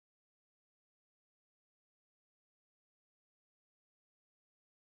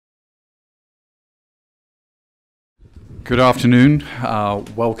Good afternoon.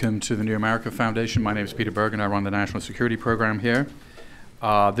 Welcome to the New America Foundation. My name is Peter Bergen. I run the National Security Program here.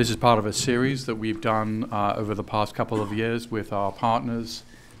 This is part of a series that we've done over the past couple of years with our partners,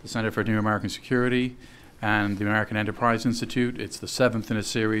 the Center for New American Security and the American Enterprise Institute. It's the seventh in a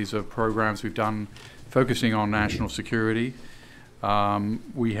series of programs we've done focusing on national security.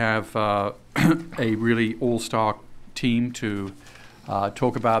 We have a really all-star team to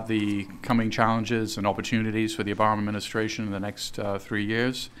talk about the coming challenges and opportunities for the Obama administration in the next 3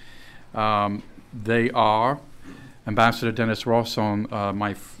 years. They are Ambassador Dennis Ross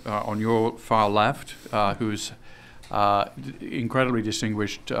on your far left, whose incredibly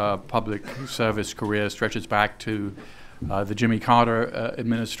distinguished public service career stretches back to the Jimmy Carter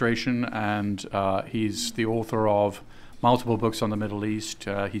administration, and he's the author of multiple books on the Middle East.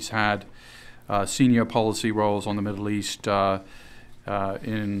 He's had senior policy roles on the Middle East.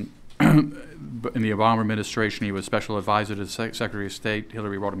 In the Obama administration, he was special advisor to Secretary of State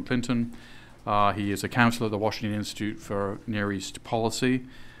Hillary Rodham Clinton. He is a counselor at the Washington Institute for Near East Policy.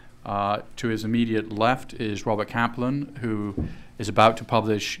 To his immediate left is Robert Kaplan, who is about to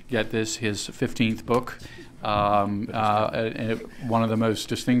publish, get this, his 15th book. One of the most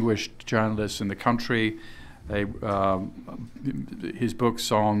distinguished journalists in the country. His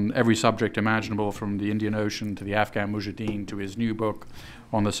books on every subject imaginable, from the Indian Ocean to the Afghan Mujahideen to his new book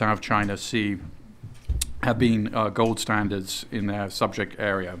on the South China Sea, have been gold standards in their subject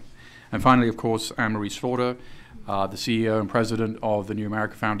area. And finally, of course, Anne-Marie Slaughter, the CEO and president of the New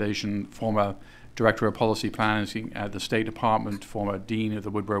America Foundation, former director of policy planning at the State Department, former dean of the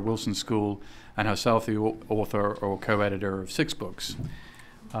Woodrow Wilson School, and herself the author or co-editor of 6 books.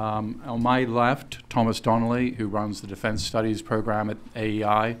 On my left, Thomas Donnelly, who runs the Defense Studies program at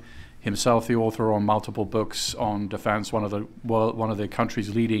AEI, himself the author on multiple books on defense, one of the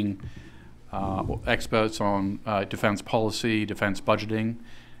country's leading experts on defense policy, defense budgeting.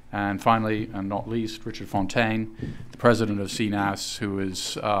 And finally, and not least, Richard Fontaine, the president of CNAS, who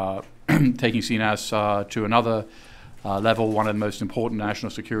is taking CNAS to another level, one of the most important national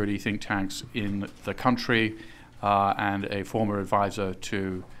security think tanks in the country, and a former advisor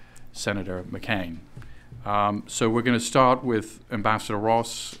to Senator McCain. So we're going to start with Ambassador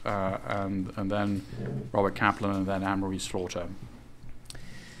Ross, and then Robert Kaplan, and then Anne-Marie Slaughter.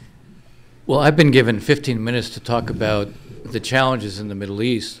 Well, I've been given 15 minutes to talk about the challenges in the Middle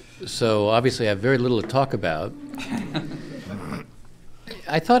East, so obviously I have very little to talk about.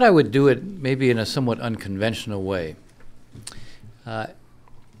 I thought I would do it maybe in a somewhat unconventional way.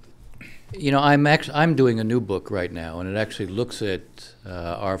 You know, I'm doing a new book right now, and it actually looks at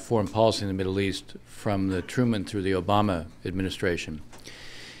our foreign policy in the Middle East from the Truman through the Obama administration.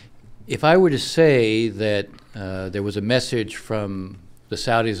 If I were to say that there was a message from the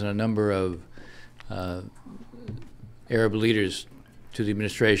Saudis and a number of Arab leaders to the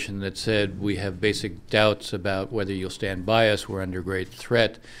administration that said, we have basic doubts about whether you'll stand by us, we're under great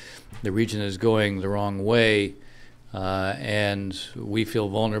threat, the region is going the wrong way, and we feel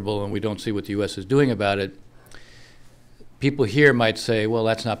vulnerable and we don't see what the U.S. is doing about it, people here might say, well,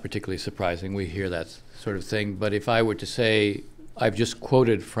 that's not particularly surprising. We hear that sort of thing. But if I were to say, I've just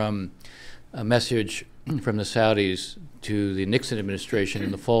quoted from a message from the Saudis to the Nixon administration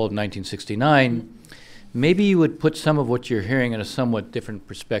in the fall of 1969, maybe you would put some of what you're hearing in a somewhat different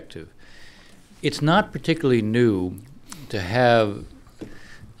perspective. It's not particularly new to have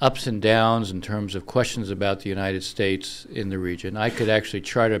ups and downs in terms of questions about the United States in the region. I could actually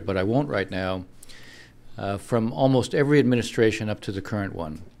chart it, but I won't right now, from almost every administration up to the current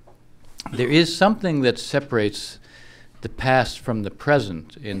one. There is something that separates the past from the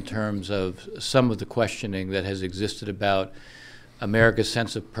present in terms of some of the questioning that has existed about America's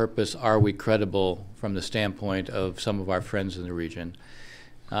sense of purpose. Are we credible from the standpoint of some of our friends in the region?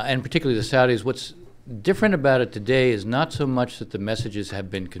 And particularly the Saudis. What's different about it today is not so much that the messages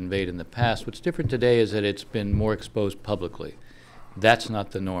have been conveyed in the past. What's different today is that it's been more exposed publicly. That's not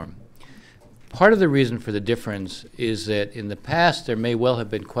the norm. Part of the reason for the difference is that in the past there may well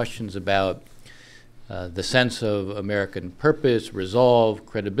have been questions about the sense of American purpose, resolve,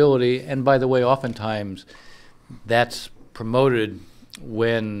 credibility, and by the way, oftentimes that's promoted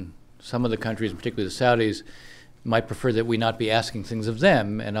when some of the countries, particularly the Saudis, might prefer that we not be asking things of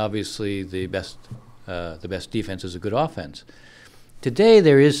them, and obviously the best defense is a good offense. Today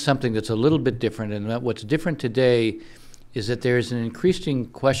there is something that's a little bit different, and what's different today is that there is an increasing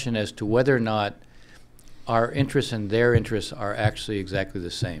question as to whether or not our interests and their interests are actually exactly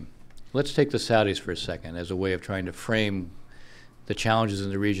the same. Let's take the Saudis for a second as a way of trying to frame the challenges in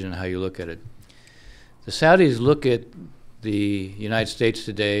the region and how you look at it. The Saudis look at the United States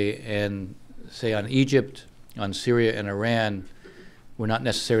today and say on Egypt, on Syria and Iran, we're not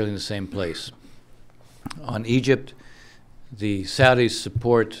necessarily in the same place. On Egypt, the Saudis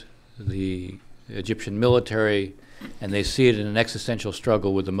support the Egyptian military, and they see it in an existential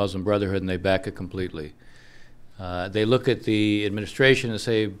struggle with the Muslim Brotherhood, and they back it completely. They look at the administration and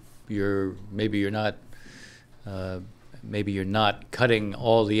say, maybe you're not cutting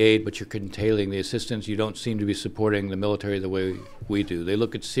all the aid, but you're curtailing the assistance. You don't seem to be supporting the military the way we do. They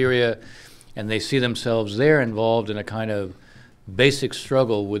look at Syria, and they see themselves there involved in a kind of basic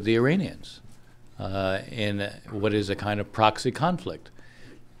struggle with the Iranians in what is a kind of proxy conflict,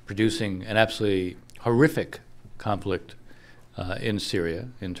 producing an absolutely horrific conflict in Syria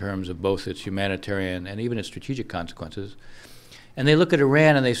in terms of both its humanitarian and even its strategic consequences. And they look at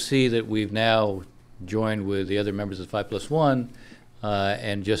Iran and they see that we've now joined with the other members of 5+1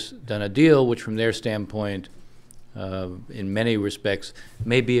 and just done a deal which from their standpoint in many respects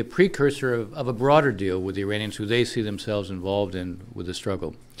may be a precursor of a broader deal with the Iranians who they see themselves involved in with the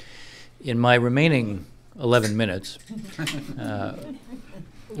struggle. In my remaining 11 minutes,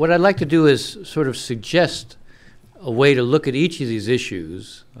 what I'd like to do is sort of suggest a way to look at each of these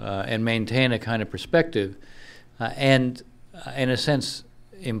issues and maintain a kind of perspective and, in a sense,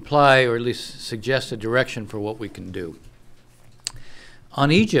 imply or at least suggest a direction for what we can do.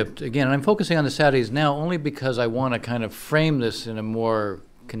 On Egypt, again, I'm focusing on the Saudis now only because I want to kind of frame this in a more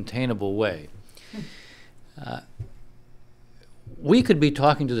containable way. We could be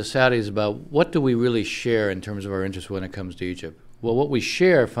talking to the Saudis about what do we really share in terms of our interests when it comes to Egypt. Well, what we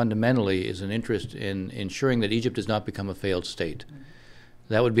share fundamentally is an interest in ensuring that Egypt does not become a failed state.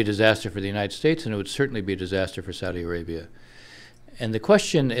 That would be a disaster for the United States, and it would certainly be a disaster for Saudi Arabia. And the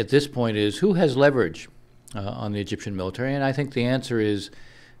question at this point is, who has leverage on the Egyptian military? And I think the answer is,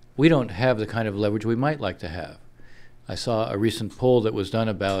 we don't have the kind of leverage we might like to have. I saw a recent poll that was done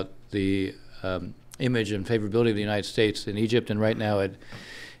about the image and favorability of the United States in Egypt, and right now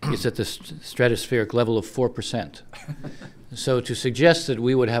it's at the stratospheric level of 4%. So to suggest that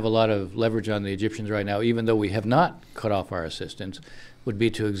we would have a lot of leverage on the Egyptians right now, even though we have not cut off our assistance, would be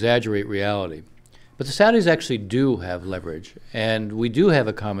to exaggerate reality. But the Saudis actually do have leverage, and we do have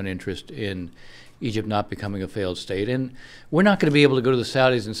a common interest in Egypt not becoming a failed state. And we're not going to be able to go to the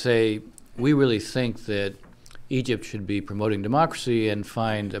Saudis and say, we really think that Egypt should be promoting democracy and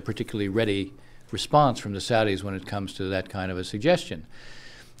find a particularly ready response from the Saudis when it comes to that kind of a suggestion.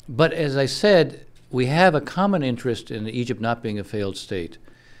 But as I said, we have a common interest in Egypt not being a failed state.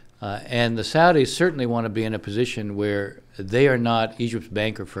 And the Saudis certainly want to be in a position where they are not Egypt's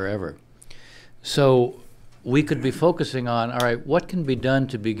banker forever. So we could be focusing on, all right, what can be done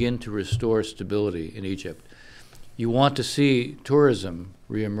to begin to restore stability in Egypt? You want to see tourism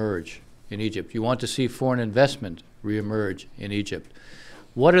reemerge in Egypt. You want to see foreign investment reemerge in Egypt.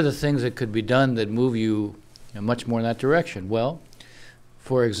 What are the things that could be done that move you much more in that direction? Well,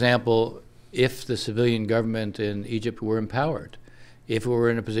 for example, if the civilian government in Egypt were empowered, if it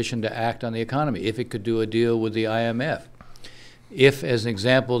were in a position to act on the economy, if it could do a deal with the IMF, if, as an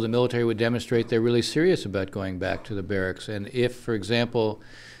example, the military would demonstrate they're really serious about going back to the barracks, and if, for example,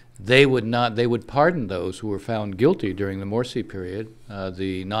 they would pardon those who were found guilty during the Morsi period,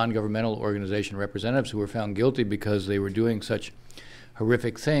 the non-governmental organization representatives who were found guilty because they were doing such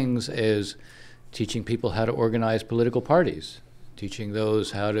horrific things as teaching people how to organize political parties, teaching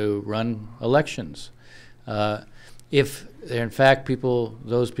those how to run elections. If in fact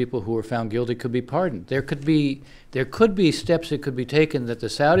those people who were found guilty could be pardoned, there could be steps that could be taken that the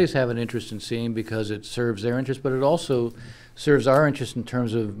Saudis have an interest in seeing because it serves their interest, but it also serves our interest in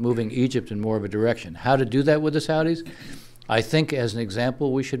terms of moving Egypt in more of a direction. How to do that with the Saudis? I think, as an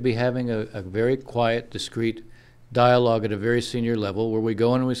example, we should be having a very quiet, discreet dialogue at a very senior level where we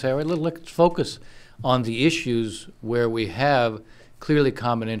go in and we say, all right, let's focus on the issues where we have clearly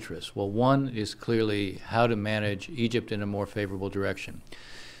common interests. Well, one is clearly how to manage Egypt in a more favorable direction.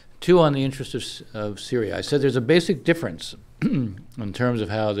 Two, on the interest of Syria. I said there's a basic difference in terms of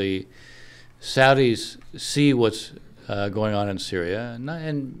how the Saudis see what's going on in Syria.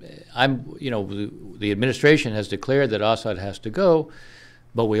 And the administration has declared that Assad has to go,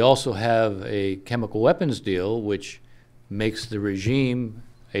 but we also have a chemical weapons deal which makes the regime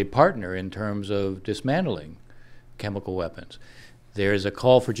a partner in terms of dismantling chemical weapons. There is a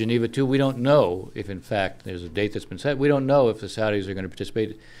call for Geneva II. We don't know if, in fact, there's a date that's been set. We don't know if the Saudis are going to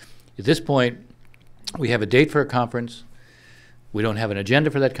participate. At this point, we have a date for a conference. We don't have an agenda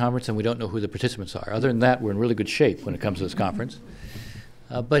for that conference, and we don't know who the participants are. Other than that, we're in really good shape when it comes to this conference.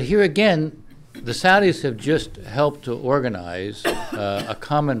 But here again, the Saudis have just helped to organize a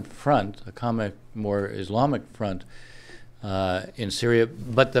common front, a common, more Islamic front, in Syria.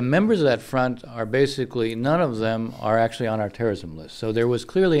 But the members of that front are basically, none of them are actually on our terrorism list. So there was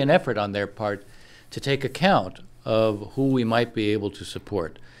clearly an effort on their part to take account of who we might be able to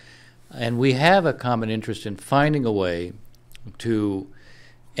support. And we have a common interest in finding a way to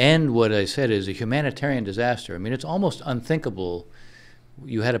end what I said is a humanitarian disaster. I mean, it's almost unthinkable.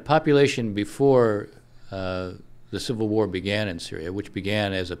 You had a population before the civil war began in Syria, which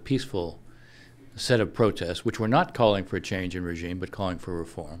began as a peaceful set of protests, which were not calling for a change in regime, but calling for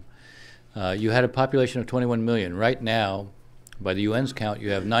reform. You had a population of 21 million. Right now, by the UN's count,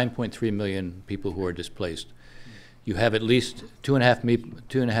 you have 9.3 million people who are displaced. You have at least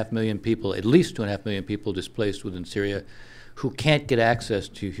 2.5 million people, at least 2.5 million people displaced within Syria who can't get access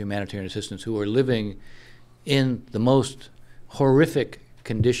to humanitarian assistance, who are living in the most horrific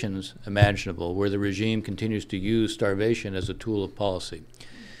conditions imaginable, where the regime continues to use starvation as a tool of policy.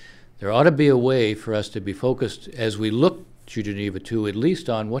 There ought to be a way for us to be focused, as we look to Geneva II, at least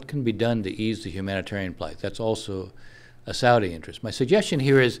on what can be done to ease the humanitarian plight. That's also a Saudi interest. My suggestion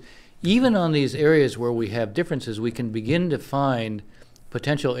here is, even on these areas where we have differences, we can begin to find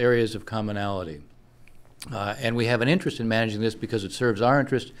potential areas of commonality. And we have an interest in managing this because it serves our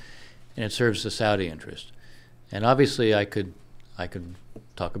interest and it serves the Saudi interest. And obviously I could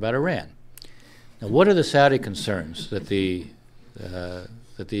talk about Iran. Now, what are the Saudi concerns that they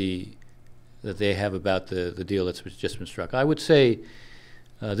have about the deal that's just been struck? I would say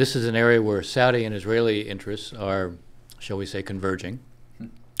this is an area where Saudi and Israeli interests are, shall we say, converging.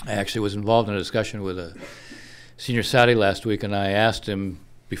 I actually was involved in a discussion with a senior Saudi last week, and I asked him,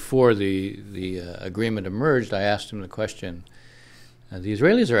 before the agreement emerged, I asked him the question, the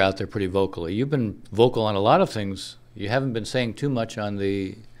Israelis are out there pretty vocally. You've been vocal on a lot of things. You haven't been saying too much on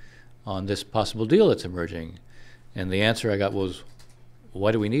this possible deal that's emerging. And the answer I got was,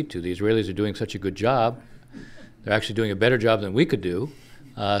 why do we need to? The Israelis are doing such a good job. They're actually doing a better job than we could do.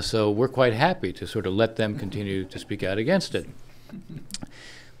 So we're quite happy to sort of let them continue to speak out against it.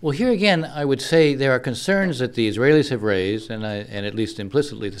 Well, here again, I would say there are concerns that the Israelis have raised, and at least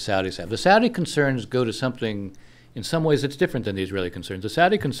implicitly the Saudis have. The Saudi concerns go to something, in some ways, that's different than the Israeli concerns. The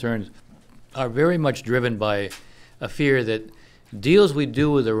Saudi concerns are very much driven by a fear that deals we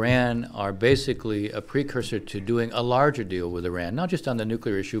do with Iran are basically a precursor to doing a larger deal with Iran, not just on the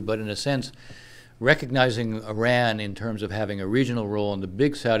nuclear issue, but in a sense recognizing Iran in terms of having a regional role. And the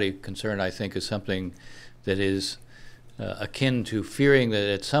big Saudi concern, I think, is something that is akin to fearing that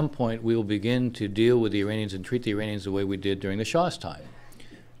at some point we will begin to deal with the Iranians and treat the Iranians the way we did during the Shah's time,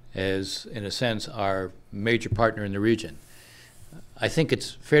 as, in a sense, our major partner in the region. I think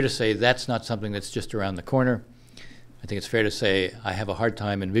it's fair to say that's not something that's just around the corner. I think it's fair to say I have a hard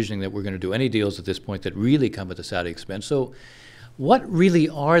time envisioning that we're going to do any deals at this point that really come at the Saudi expense. So what really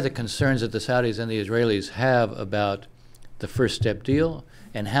are the concerns that the Saudis and the Israelis have about the first step deal,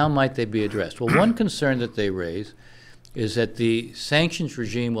 and how might they be addressed? Well, one concern that they raise is that the sanctions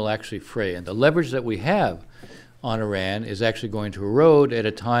regime will actually fray, and the leverage that we have on Iran is actually going to erode at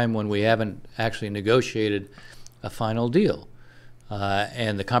a time when we haven't actually negotiated a final deal.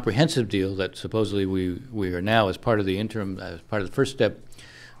 And the comprehensive deal that supposedly we are now, as part of the interim, as part of the first step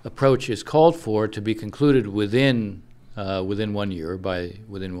approach, is called for to be concluded within 1 year,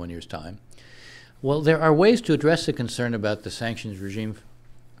 within 1 year's time. Well, there are ways to address the concern about the sanctions regime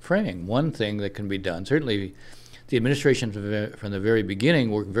fraying. One thing that can be done, certainly the administration from the very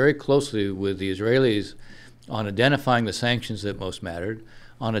beginning worked very closely with the Israelis on identifying the sanctions that most mattered,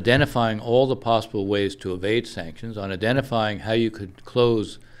 on identifying all the possible ways to evade sanctions, on identifying how you could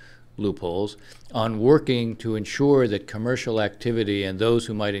close loopholes, on working to ensure that commercial activity and those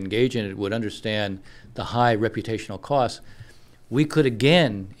who might engage in it would understand the high reputational costs. We could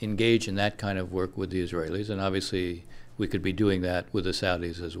again engage in that kind of work with the Israelis, and obviously we could be doing that with the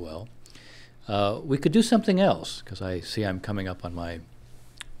Saudis as well. We could do something else, because I see I'm coming up on my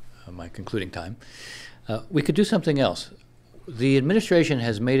concluding time. We could do something else. The administration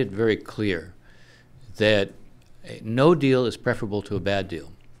has made it very clear that no deal is preferable to a bad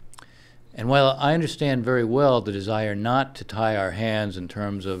deal. And while I understand very well the desire not to tie our hands in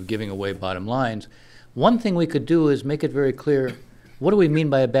terms of giving away bottom lines, one thing we could do is make it very clear, what do we mean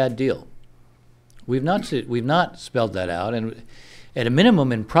by a bad deal? We've not spelled that out, and at a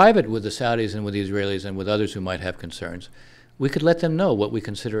minimum in private with the Saudis and with the Israelis and with others who might have concerns, we could let them know what we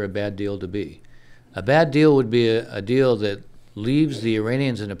consider a bad deal to be. A bad deal would be a deal that leaves the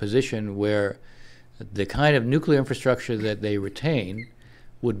Iranians in a position where the kind of nuclear infrastructure that they retain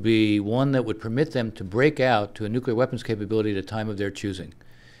would be one that would permit them to break out to a nuclear weapons capability at a time of their choosing.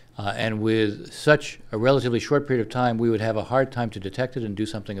 And with such a relatively short period of time, we would have a hard time to detect it and do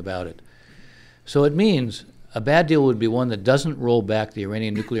something about it. So it means A bad deal would be one that doesn't roll back the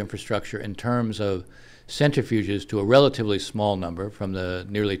Iranian nuclear infrastructure in terms of centrifuges to a relatively small number from the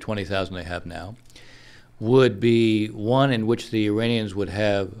nearly 20,000 they have now, would be one in which the Iranians would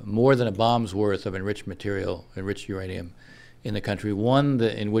have more than a bomb's worth of enriched material, enriched uranium in the country, one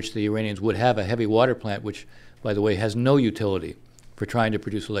in which the Iranians would have a heavy water plant, which, by the way, has no utility for trying to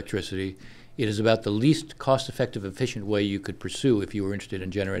produce electricity. It is about the least cost-effective, efficient way you could pursue if you were interested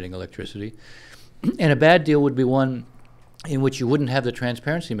in generating electricity. And a bad deal would be one in which you wouldn't have the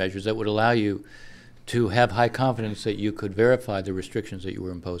transparency measures that would allow you to have high confidence that you could verify the restrictions that you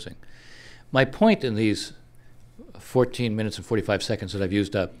were imposing. My point in these 14 minutes and 45 seconds that I've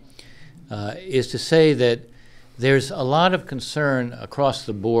used up is to say that there's a lot of concern across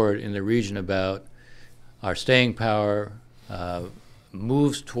the board in the region about our staying power,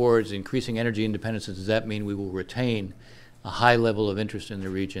 moves towards increasing energy independence. Does that mean we will retain a high level of interest in the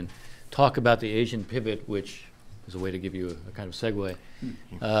region? Talk about the Asian pivot, which is a way to give you a kind of segue,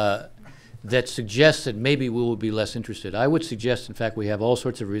 that suggests that maybe we will be less interested. I would suggest, in fact, we have all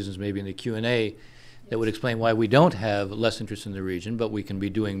sorts of reasons maybe in the Q&A that would explain why we don't have less interest in the region, but we can be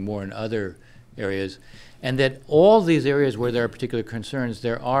doing more in other areas. And that all these areas where there are particular concerns,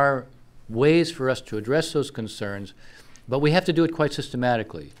 there are ways for us to address those concerns, but we have to do it quite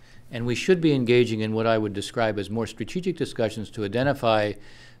systematically. And we should be engaging in what I would describe as more strategic discussions to identify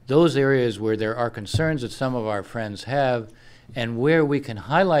those areas where there are concerns that some of our friends have, and where we can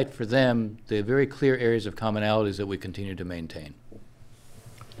highlight for them the very clear areas of commonalities that we continue to maintain.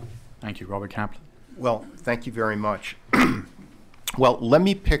 Thank you. Robert Kaplan. Well, thank you very much. Well, let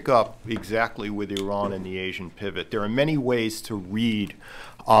me pick up exactly with Iran and the Asian pivot. There are many ways to read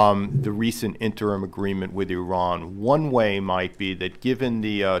the recent interim agreement with Iran. One way might be that given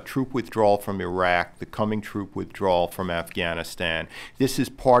the troop withdrawal from Iraq, the coming troop withdrawal from Afghanistan, this is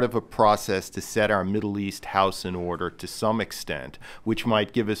part of a process to set our Middle East house in order to some extent, which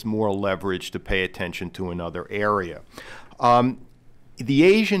might give us more leverage to pay attention to another area. The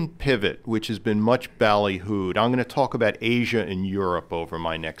Asian pivot, which has been much ballyhooed, I'm going to talk about Asia and Europe over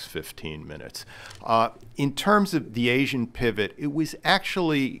my next 15 minutes. In terms of the Asian pivot, it was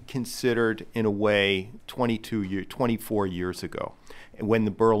actually considered in a way 24 years ago when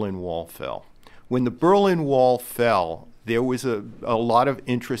the Berlin Wall fell. When the Berlin Wall fell, there was a lot of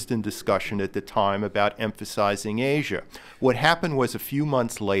interest and discussion at the time about emphasizing Asia. What happened was a few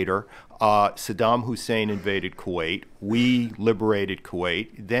months later, Saddam Hussein invaded Kuwait. We liberated Kuwait.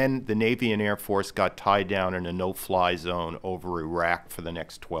 Then the Navy and Air Force got tied down in a no-fly zone over Iraq for the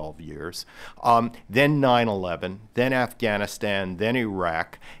next 12 years. Then 9/11, then Afghanistan, then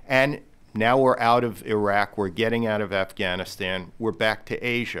Iraq. And now we're out of Iraq, we're getting out of Afghanistan, we're back to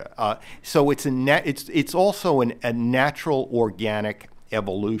Asia. So it's also a natural organic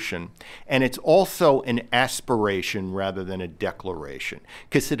evolution, and it's also an aspiration rather than a declaration,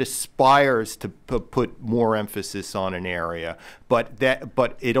 because it aspires to put more emphasis on an area, but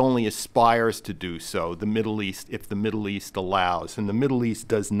it only aspires to do so, the Middle East, if the Middle East allows, and the Middle East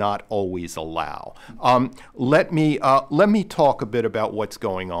does not always allow. Let me talk a bit about what's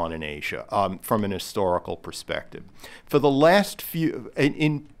going on in Asia from an historical perspective. For the last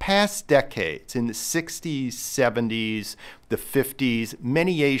in past decades, in the 60s, 70s, the 50s,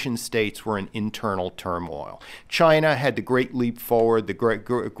 many Asian states were in internal turmoil. China had the Great Leap Forward, the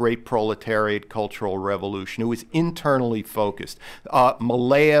great proletariat cultural revolution. It was internally focused.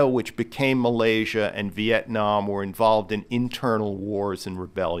 Malaya, which became Malaysia, and Vietnam were involved in internal wars and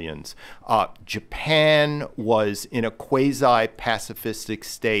rebellions. Japan was in a quasi-pacifistic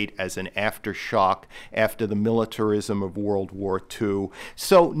state as an aftershock after the militarism of World War II.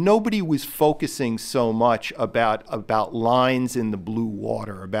 So nobody was focusing so much about lines in the blue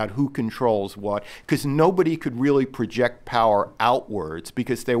water, about who controls what, because nobody could really project power outwards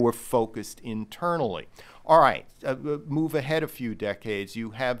because they were focused internally. All right, move ahead a few decades.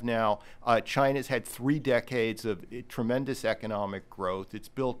 You have now, China's had 3 decades of tremendous economic growth. It's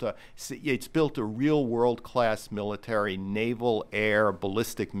built a real world-class military, naval, air,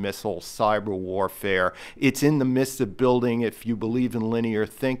 ballistic missile, cyber warfare. It's in the midst of building, if you believe in linear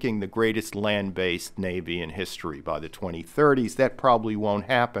thinking, the greatest land-based navy in history by the 2030s. That probably won't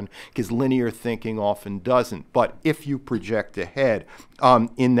happen because linear thinking often doesn't. But if you project ahead,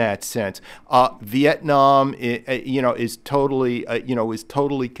 in that sense, Vietnam, is totally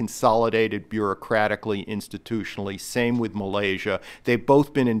consolidated bureaucratically, institutionally. Same with Malaysia. They've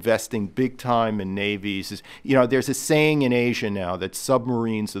both been investing big time in navies. There's a saying in Asia now that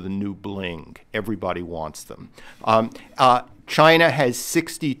submarines are the new bling. Everybody wants them. China has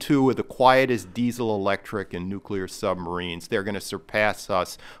 62 of the quietest diesel, electric, and nuclear submarines. They're going to surpass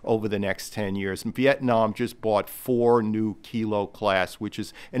us over the next 10 years. And Vietnam just bought 4 new Kilo class, which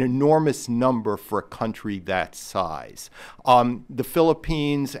is an enormous number for a country that size. The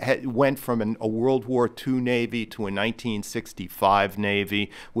Philippines went from a World War II Navy to a 1965 Navy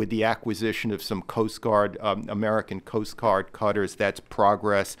with the acquisition of some Coast Guard, American Coast Guard cutters. That's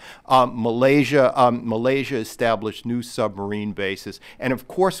progress. Malaysia established new submarine bases. And of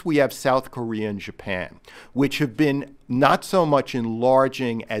course, we have South Korea and Japan, which have been not so much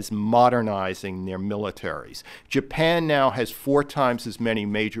enlarging as modernizing their militaries. Japan now has 4 times as many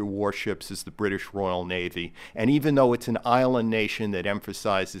major warships as the British Royal Navy. And even though it's an island nation that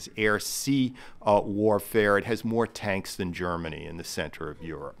emphasizes air-sea warfare, it has more tanks than Germany in the center of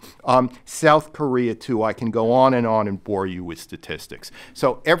Europe. South Korea, too, I can go on and bore you with statistics.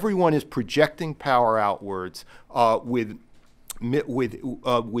 So everyone is projecting power outwards with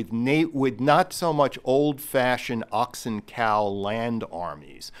not so much old-fashioned ox and cow land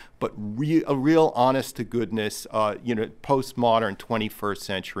armies, but a real honest-to-goodness, postmodern 21st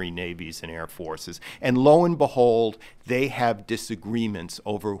century navies and air forces. And lo and behold, they have disagreements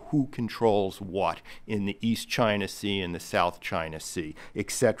over who controls what in the East China Sea and the South China Sea, et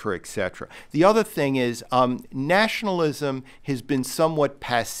cetera, et cetera. The other thing is nationalism has been somewhat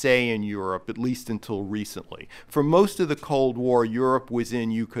passé in Europe, at least until recently. For most of the Cold War, Europe was in,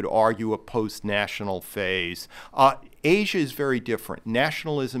 you could argue, a post-national phase. Asia is very different.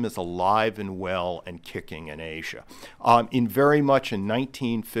 Nationalism is alive and well and kicking in Asia, in very much a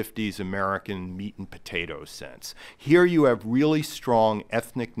 1950s American meat and potato sense. Here you have really strong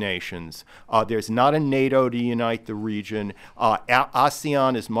ethnic nations. There's not a NATO to unite the region.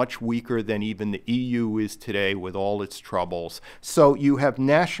 ASEAN is much weaker than even the EU is today with all its troubles. So you have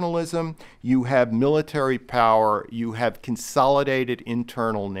nationalism, you have military power, you have consolidated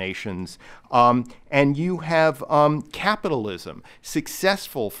internal nations, and you have capitalism,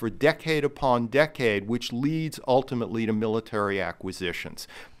 successful for decade upon decade, which leads ultimately to military acquisitions.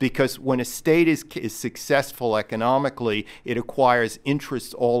 Because when a state is successful economically, it acquires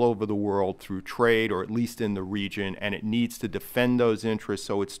interests all over the world through trade, or at least in the region, and it needs to defend those interests,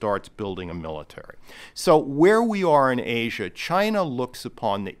 so it starts building a military. So where we are in Asia, China looks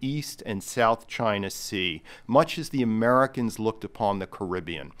upon the East and South China Sea, much as the Americans looked upon the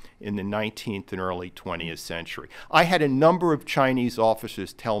Caribbean in the 19th and early 20th century. I had a number of Chinese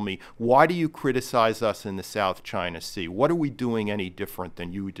officers tell me, why do you criticize us in the South China Sea? What are we doing any different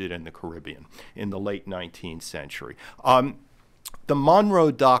than you did in the Caribbean in the late 19th century? The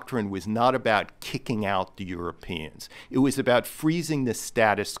Monroe Doctrine was not about kicking out the Europeans. It was about freezing the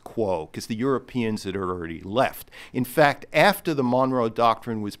status quo, because the Europeans had already left. In fact, after the Monroe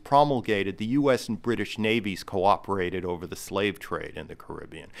Doctrine was promulgated, the U.S. and British navies cooperated over the slave trade in the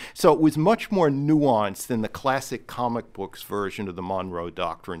Caribbean. So it was much more nuanced than the classic comic books version of the Monroe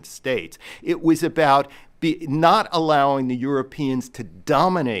Doctrine states. It was about not allowing the Europeans to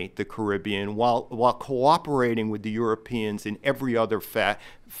dominate the Caribbean while cooperating with the Europeans in every other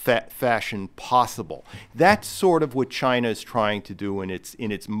fashion possible. That's sort of what China is trying to do in its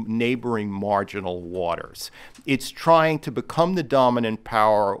neighboring marginal waters. It's trying to become the dominant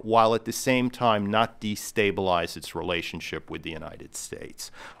power while at the same time not destabilize its relationship with the United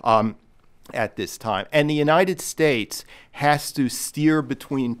States. At this time. And the United States has to steer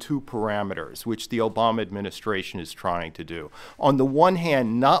between 2 parameters, which the Obama administration is trying to do. On the one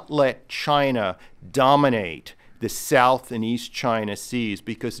hand, not let China dominate the South and East China Seas,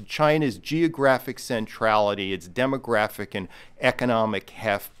 because China's geographic centrality, its demographic and economic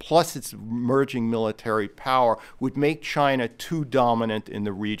heft, plus its emerging military power, would make China too dominant in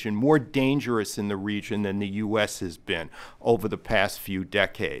the region, more dangerous in the region than the U.S. has been over the past few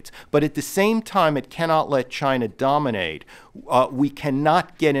decades. But at the same time, it cannot let China dominate. We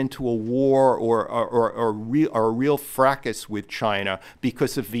cannot get into a war or a real fracas with China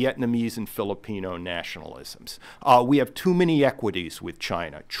because of Vietnamese and Filipino nationalisms. We have too many equities with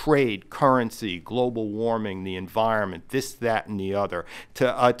China: trade, currency, global warming, the environment, this, that, and the other,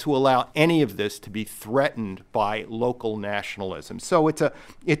 to allow any of this to be threatened by local nationalism. So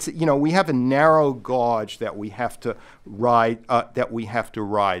we have a narrow gauge that we have to ride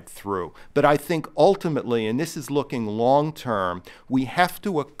through. But I think ultimately, and this is looking long term, we have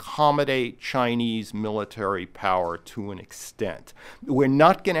to accommodate Chinese military power to an extent. We're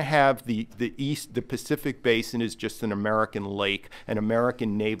not going to have the Pacific Basin is just an American lake, an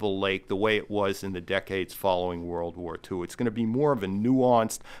American naval lake, the way it was in the decades following World War II. It's going to be more of a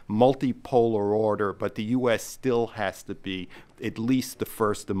nuanced, multipolar order, but the U.S. still has to be at least the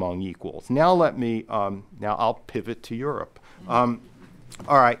first among equals. Now I'll pivot to Europe. All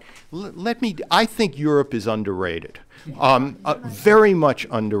right, I think Europe is underrated. Very much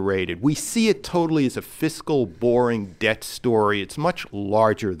underrated. We see it totally as a fiscal, boring debt story. It's much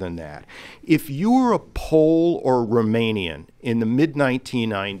larger than that. If you were a Pole or a Romanian in the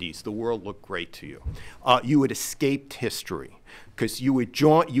mid-1990s, the world looked great to you. You had escaped history because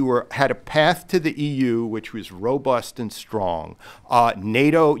you had a path to the EU, which was robust and strong.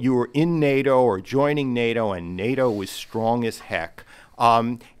 NATO, you were in NATO or joining NATO, and NATO was strong as heck.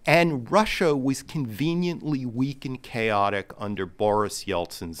 And Russia was conveniently weak and chaotic under Boris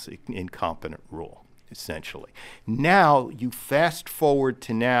Yeltsin's incompetent rule, essentially. Now, you fast forward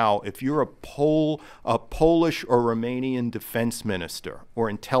to now, if you're a Polish or Romanian defense minister or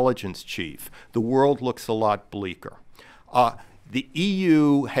intelligence chief, the world looks a lot bleaker. The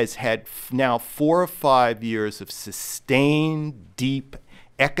EU has had now 4 or 5 years of sustained, deep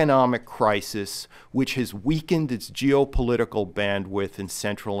economic crisis, which has weakened its geopolitical bandwidth in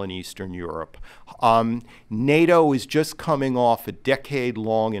Central and Eastern Europe. NATO is just coming off a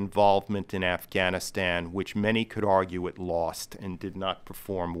decade-long involvement in Afghanistan, which many could argue it lost and did not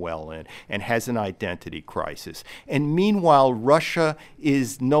perform well in, and has an identity crisis. And meanwhile, Russia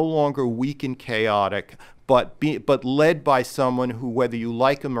is no longer weak and chaotic, but led by someone who, whether you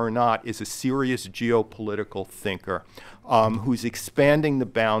like him or not, is a serious geopolitical thinker, who's expanding the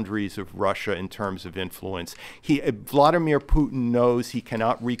boundaries of Russia in terms of influence. Vladimir Putin knows he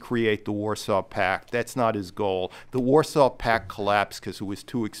cannot recreate the Warsaw Pact. That's not his goal. The Warsaw Pact collapsed because it was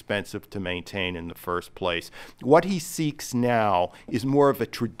too expensive to maintain in the first place. What he seeks now is more of a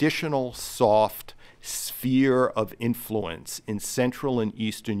traditional, soft sphere of influence in Central and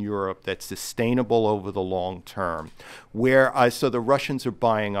Eastern Europe that's sustainable over the long term, where so the Russians are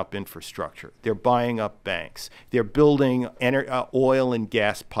buying up infrastructure, they're buying up banks, they're building oil and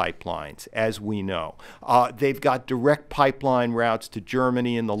gas pipelines, as we know. They've got direct pipeline routes to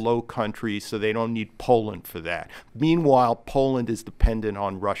Germany and the Low Countries, so they don't need Poland for that. Meanwhile, Poland is dependent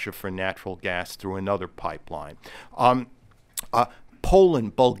on Russia for natural gas through another pipeline.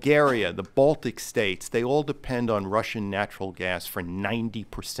 Poland, Bulgaria, the Baltic states, they all depend on Russian natural gas for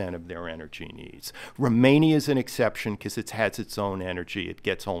 90% of their energy needs. Romania is an exception because it has its own energy. It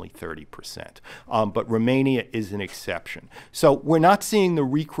gets only 30%. But Romania is an exception. So we're not seeing the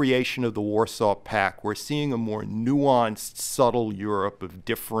recreation of the Warsaw Pact. We're seeing a more nuanced, subtle Europe of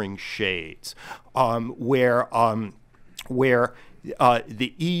differing shades, where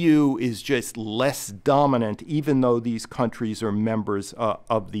the EU is just less dominant, even though these countries are members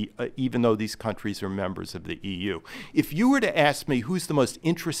of the EU. If you were to ask me who's the most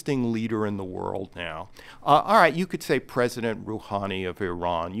interesting leader in the world now, all right, you could say President Rouhani of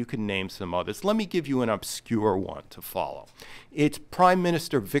Iran. You could name some others. Let me give you an obscure one to follow. It's Prime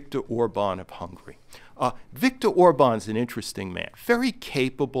Minister Viktor Orban of Hungary. Viktor Orban's an interesting man, very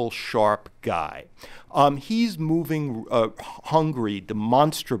capable, sharp guy. He's moving Hungary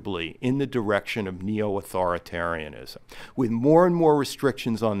demonstrably in the direction of neo-authoritarianism, with more and more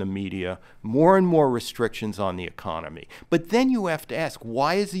restrictions on the media, more and more restrictions on the economy. But then you have to ask,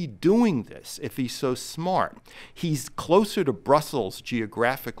 why is he doing this if he's so smart? He's closer to Brussels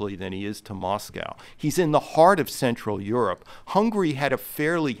geographically than he is to Moscow. He's in the heart of Central Europe. Hungary had a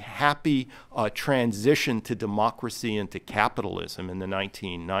fairly happy transition to democracy and to capitalism in the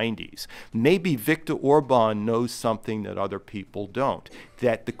 1990s. Maybe Viktor Orban knows something that other people don't,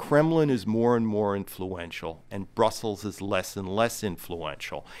 that the Kremlin is more and more influential and Brussels is less and less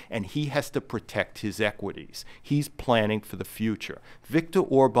influential, and he has to protect his equities. He's planning for the future. Viktor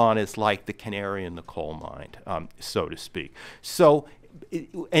Orban is like the canary in the coal mine, so to speak. So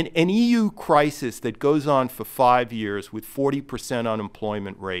an EU crisis that goes on for 5 years with 40%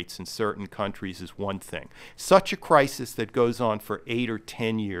 unemployment rates in certain countries is one thing. Such a crisis that goes on for 8 or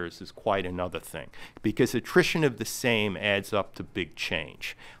 10 years is quite another thing, because attrition of the same adds up to big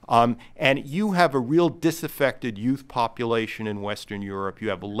change. And you have a real disaffected youth population in Western Europe. You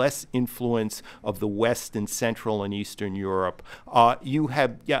have less influence of the West in Central and Eastern Europe. You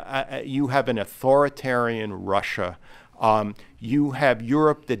have an authoritarian Russia. You have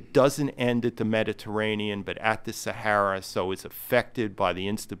Europe that doesn't end at the Mediterranean but at the Sahara, so is affected by the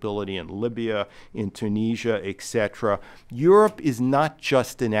instability in Libya, in Tunisia, etc. Europe is not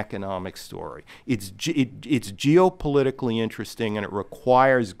just an economic story. It's geopolitically interesting, and it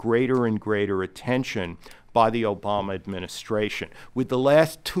requires greater and greater attention by the Obama administration. With the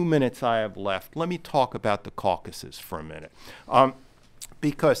last 2 minutes I have left, let me talk about the Caucasus for a minute.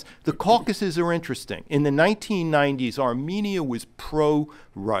 Because the Caucasus are interesting. In the 1990s, Armenia was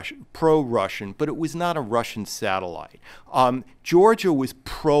pro-Russian, but it was not a Russian satellite. Georgia was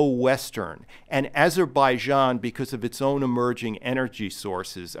pro-Western, and Azerbaijan, because of its own emerging energy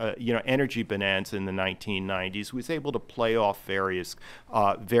sources, energy bonanza in the 1990s, was able to play off various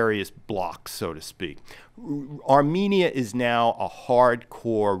blocks, so to speak. Armenia is now a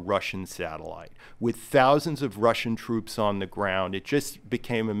hardcore Russian satellite with thousands of Russian troops on the ground. It just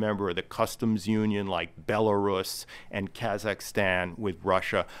became a member of the customs union like Belarus and Kazakhstan with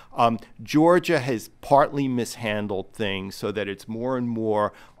Russia. Georgia has partly mishandled things so that it's more and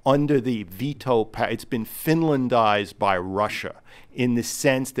more under the veto power. It's been Finlandized by Russia in the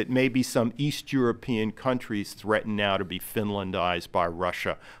sense that maybe some East European countries threaten now to be Finlandized by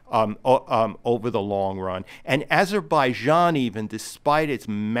Russia over the long run. And Azerbaijan, even despite its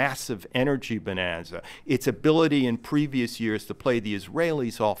massive energy bonanza, its ability in previous years to play the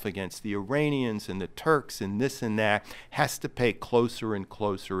Israelis off against the Iranians and the Turks and this and that, has to pay closer and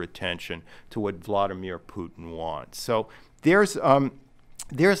closer attention to what Vladimir Putin wants. So there's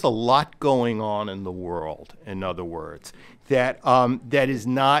a lot going on in the world, in other words, that is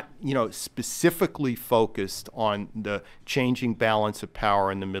not, specifically focused on the changing balance of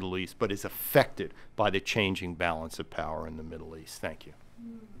power in the Middle East, but is affected by the changing balance of power in the Middle East. Thank you.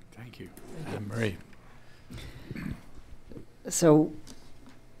 Thank you. Marie. So,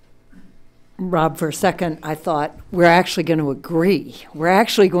 Rob, for a second, I thought we're actually going to agree. We're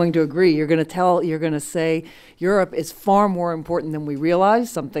actually going to agree. You're going to say Europe is far more important than we realize,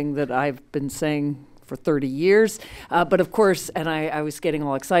 something that I've been saying for 30 years. But of course, and I was getting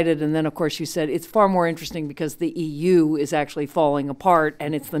all excited, and then of course you said it's far more interesting because the EU is actually falling apart,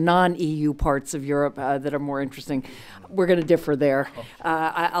 and it's the non-EU parts of Europe that are more interesting. We're going to differ there.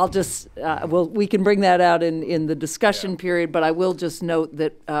 I'll just, we can bring that out in the discussion period, but I will just note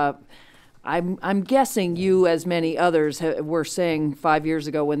that I'm guessing you, as many others, were saying 5 years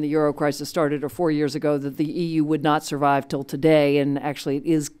ago when the euro crisis started, or 4 years ago, that the EU would not survive till today, and actually it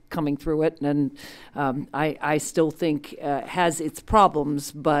is coming through it. And I still think has its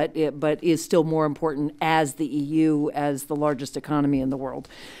problems, but is still more important as the EU, as the largest economy in the world.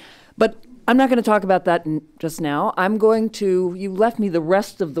 But I'm not going to talk about that just now. You left me the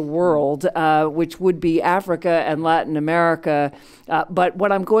rest of the world, which would be Africa and Latin America. But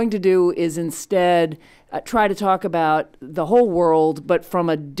what I'm going to do is instead try to talk about the whole world, but from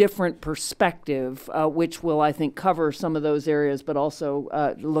a different perspective, which will, I think, cover some of those areas, but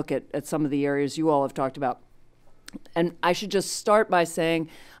also look at some of the areas you all have talked about. And I should just start by saying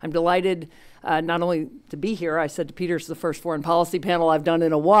I'm delighted not only to be here. I said to Peter, it's the first foreign policy panel I've done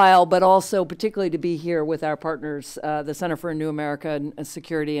in a while, but also particularly to be here with our partners, the Center for New America and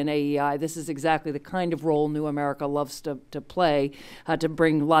Security and AEI. This is exactly the kind of role New America loves to play, to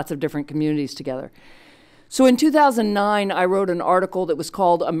bring lots of different communities together. So in 2009, I wrote an article that was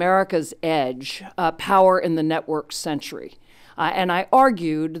called America's Edge, Power in the Network Century. And I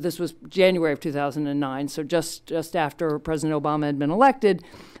argued, this was January of 2009, so just after President Obama had been elected,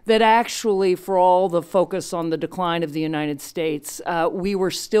 that actually for all the focus on the decline of the United States, we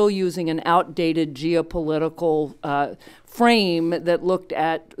were still using an outdated geopolitical frame that looked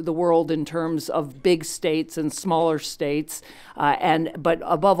at the world in terms of big states and smaller states, but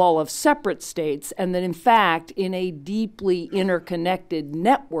above all of separate states, and that in fact, in a deeply interconnected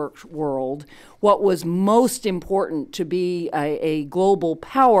networked world, what was most important to be a global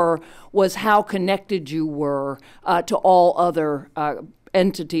power was how connected you were to all other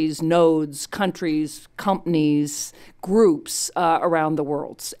entities, nodes, countries, companies, groups around the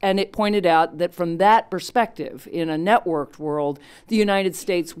world. And it pointed out that from that perspective, in a networked world, the United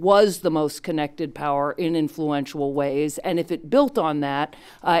States was the most connected power in influential ways. And if it built on that,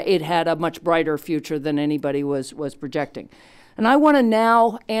 it had a much brighter future than anybody was projecting. And I want to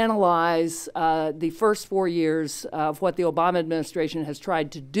now analyze the first 4 years of what the Obama administration has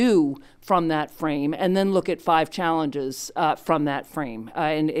tried to do from that frame, and then look at 5 challenges from that frame.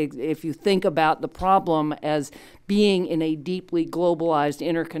 And if you think about the problem as being in a deeply globalized,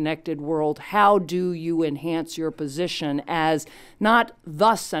 interconnected world, how do you enhance your position as not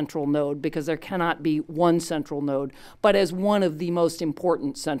the central node, because there cannot be one central node, but as one of the most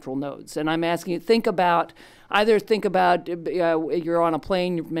important central nodes? And I'm asking you, either think about you're on a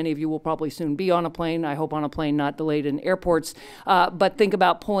plane. Many of you will probably soon be on a plane. I hope on a plane, not delayed in airports. But think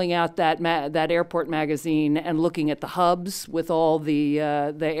about pulling out that airport magazine and looking at the hubs with all the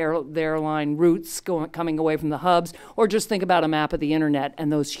airline routes coming away from the hubs. Or just think about a map of the internet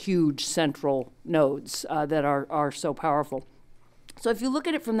and those huge central nodes that are so powerful. So if you look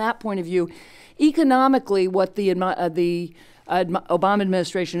at it from that point of view, economically, what the Obama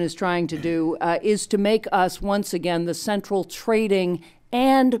administration is trying to do is to make us once again the central trading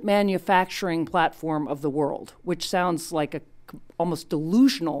and manufacturing platform of the world, which sounds like a almost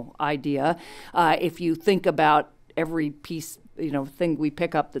delusional idea if you think about every piece, thing we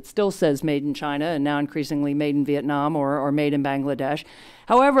pick up that still says made in China and now increasingly made in Vietnam or made in Bangladesh.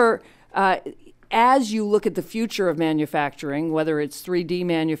 However, as you look at the future of manufacturing, whether it's 3D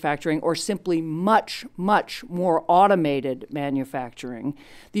manufacturing or simply much, much more automated manufacturing,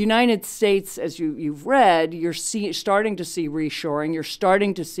 the United States, as you've read, you're starting to see reshoring. You're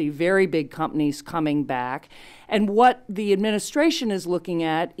starting to see very big companies coming back. And what the administration is looking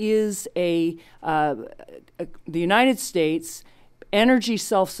at is the United States energy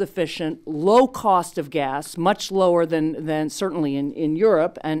self-sufficient, low cost of gas, much lower than certainly in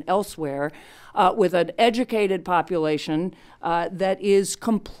Europe and elsewhere, with an educated population that is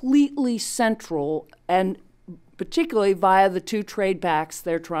completely central, and particularly via the two trade pacts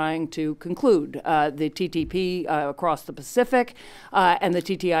they're trying to conclude, the TTP across the Pacific and the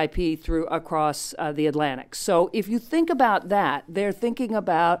TTIP across the Atlantic. So if you think about that, they're thinking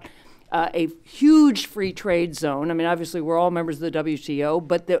about a huge free trade zone. I mean, obviously, we're all members of the WTO,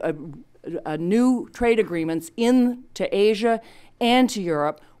 but new trade agreements into Asia and to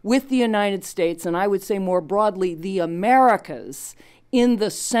Europe with the United States, and I would say more broadly, the Americas in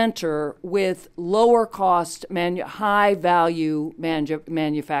the center with lower cost, high value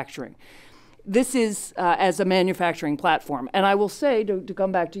manufacturing. This is as a manufacturing platform. And I will say, to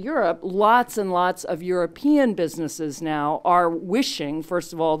come back to Europe, lots and lots of European businesses now are wishing,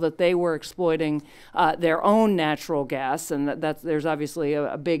 first of all, that they were exploiting their own natural gas, and there's obviously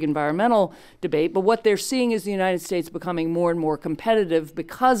a big environmental debate. But what they're seeing is the United States becoming more and more competitive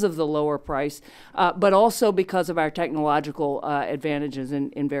because of the lower price, but also because of our technological advantages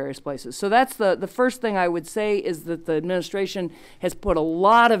in various places. So that's the first thing I would say, is that the administration has put a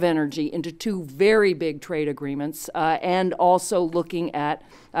lot of energy into two very big trade agreements, and also looking at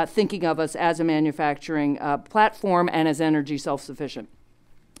thinking of us as a manufacturing platform and as energy self-sufficient.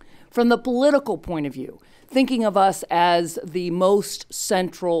 From the political point of view, thinking of us as the most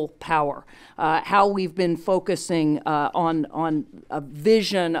central power, how we've been focusing on a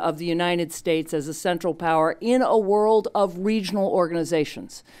vision of the United States as a central power in a world of regional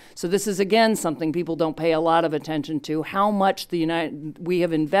organizations. So this is, again, something people don't pay a lot of attention to, how much we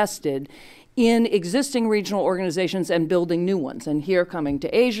have invested in existing regional organizations and building new ones. And here, coming to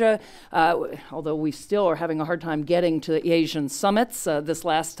Asia, although we still are having a hard time getting to the Asian summits this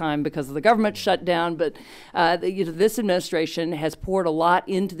last time because of the government shutdown, but this administration has poured a lot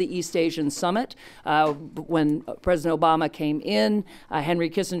into the East Asian Summit. When President Obama came in, Henry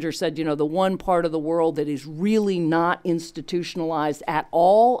Kissinger said, the one part of the world that is really not institutionalized at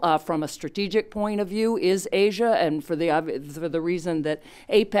all from a strategic point of view is Asia, and for the reason that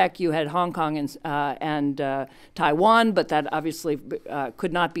APEC, you had Hong Kong and Taiwan, but that obviously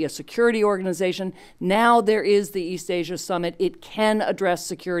could not be a security organization. Now there is the East Asia Summit. It can address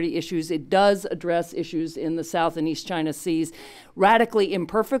security issues. It does address issues in the South and East China Seas, radically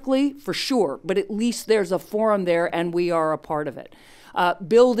imperfectly, for sure, but at least there's a forum there, and we are a part of it.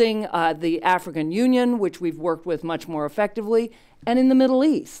 Building the African Union, which we've worked with much more effectively, and in the Middle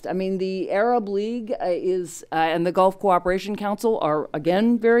East. I mean, the Arab League and the Gulf Cooperation Council are,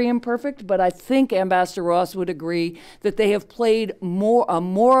 again, very imperfect, but I think Ambassador Ross would agree that they have played more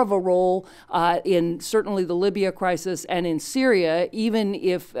of a role in certainly the Libya crisis and in Syria, even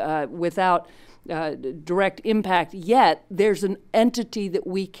if without direct impact yet, there's an entity that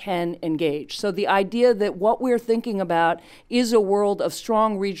we can engage. So the idea that what we're thinking about is a world of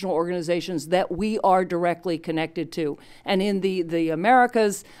strong regional organizations that we are directly connected to. And in the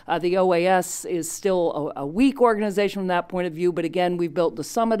Americas, the OAS is still a weak organization from that point of view, but again, we've built the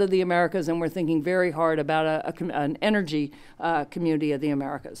Summit of the Americas, and we're thinking very hard about an energy community of the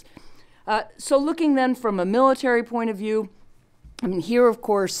Americas. So looking then from a military point of view, I mean, here, of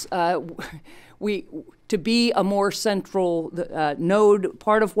course, to be a more central node,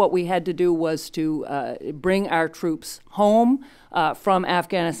 part of what we had to do was to bring our troops home from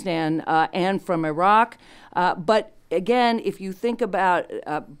Afghanistan and from Iraq. But again, if you think about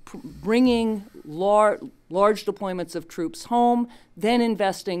bringing large deployments of troops home, then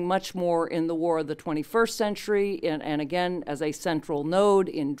investing much more in the war of the 21st century, and again, as a central node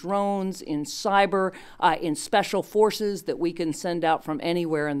in drones, in cyber, in special forces that we can send out from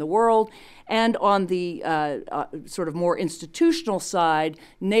anywhere in the world. And on the sort of more institutional side,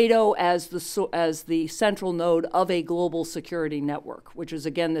 NATO as the central node of a global security network, which is,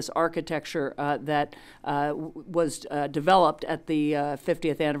 again, this architecture that was developed at the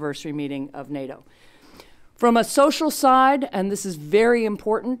 50th anniversary meeting of NATO. From a social side, and this is very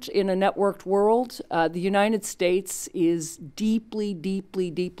important in a networked world, the United States is deeply,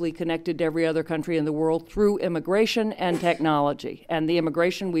 deeply, deeply connected to every other country in the world through immigration and technology. And the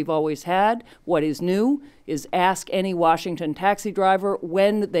immigration we've always had. What is new is ask any Washington taxi driver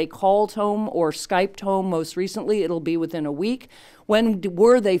when they called home or Skyped home most recently. It'll be within a week. When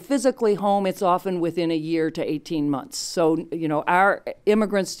were they physically home? It's often within a year to 18 months. So, you know, our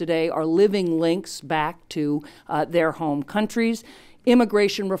immigrants today are living links back to their home countries.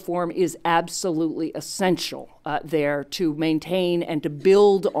 Immigration reform is absolutely essential there to maintain and to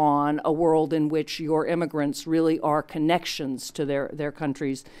build on a world in which your immigrants really are connections to their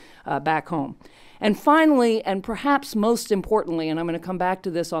countries back home. And finally, and perhaps most importantly, and I'm going to come back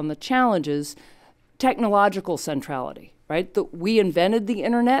to this on the challenges, technological centrality. Right? We invented the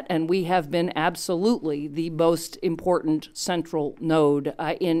internet, and we have been absolutely the most important central node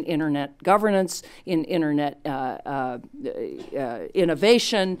in internet governance, in internet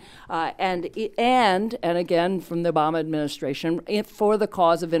innovation, and again from the Obama administration, for the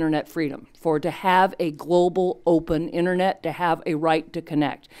cause of internet freedom, to have a global open internet, to have a right to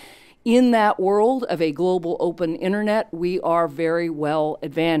connect. In that world of a global open internet, we are very well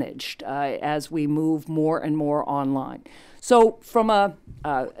advantaged as we move more and more online. So from a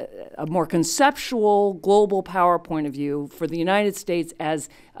more conceptual global power point of view, for the United States as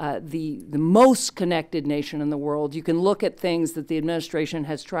the most connected nation in the world, you can look at things that the administration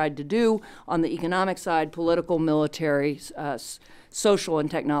has tried to do on the economic side, political, military, social,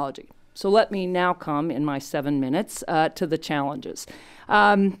 and technology. So let me now come, in my 7 minutes, to the challenges.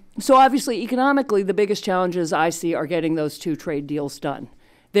 So obviously, economically, the biggest challenges I see are getting those 2 trade deals done.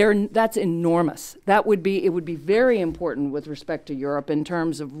 That's enormous. It would be very important with respect to Europe in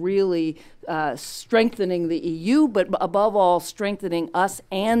terms of really strengthening the EU, but above all, strengthening us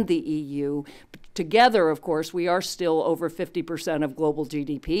and the EU. Together, of course, we are still over 50% of global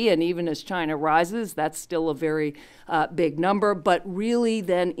GDP, and even as China rises, that's still a very big number. But really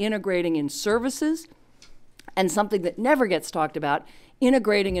then integrating in services, and something that never gets talked about,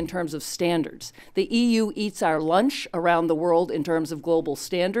 integrating in terms of standards. The EU eats our lunch around the world in terms of global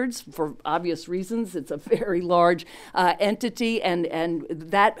standards for obvious reasons. It's a very large entity, and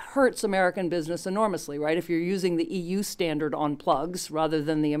that hurts American business enormously, right? If you're using the EU standard on plugs rather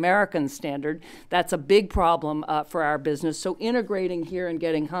than the American standard, that's a big problem for our business. So integrating here and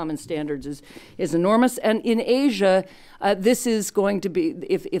getting common standards is enormous. And in Asia, this is going to be,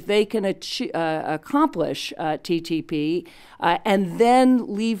 if they can accomplish TTP and then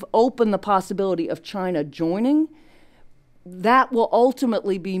leave open the possibility of China joining, that will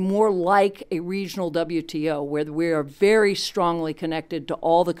ultimately be more like a regional WTO, where we are very strongly connected to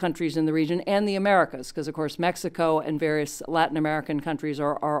all the countries in the region and the Americas, because, of course, Mexico and various Latin American countries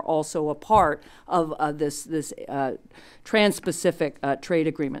are also a part of this Trans-Pacific trade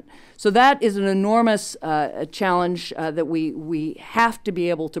agreement. So that is an enormous challenge that we have to be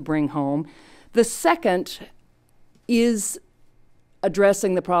able to bring home. The second is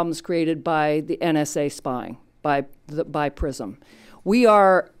addressing the problems created by the NSA spying, by PRISM.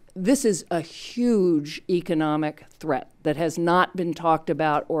 This is a huge economic threat that has not been talked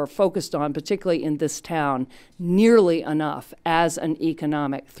about or focused on, particularly in this town, nearly enough as an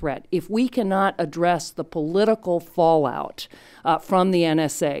economic threat. If we cannot address the political fallout from the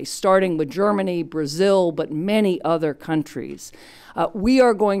NSA, starting with Germany, Brazil, but many other countries, we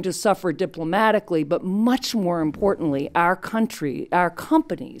are going to suffer diplomatically, but much more importantly, our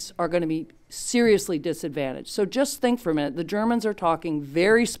companies are going to be seriously disadvantaged. So just think for a minute. The Germans are talking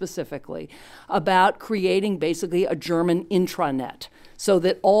very specifically about creating basically a German intranet, so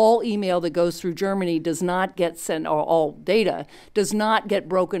that all email that goes through Germany does not get sent, or all data does not get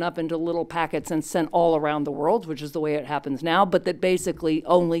broken up into little packets and sent all around the world, which is the way it happens now, but that basically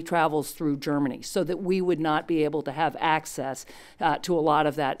only travels through Germany, so that we would not be able to have access to a lot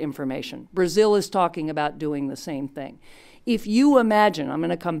of that information. Brazil is talking about doing the same thing. If you imagine, I'm going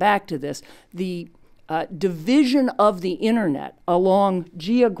to come back to this, the division of the internet along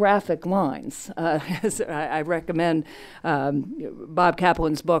geographic lines. I recommend Bob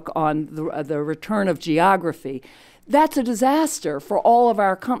Kaplan's book on the return of geography. That's a disaster for all of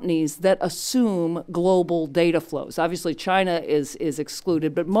our companies that assume global data flows. Obviously, China is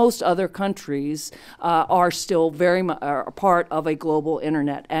excluded, but most other countries are still very much a part of a global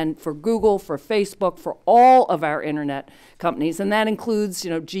internet. And for Google, for Facebook, for all of our internet companies, and that includes,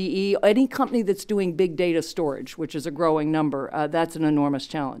 GE, any company that's doing big data storage, which is a growing number, that's an enormous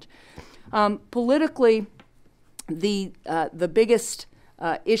challenge. Politically, the biggest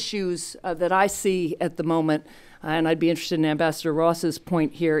issues that I see at the moment, and I'd be interested in Ambassador Ross's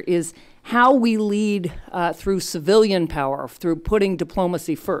point here, is how we lead through civilian power, through putting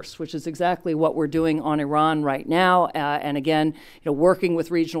diplomacy first, which is exactly what we're doing on Iran right now. And again, working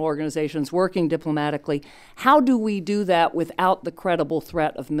with regional organizations, working diplomatically. How do we do that without the credible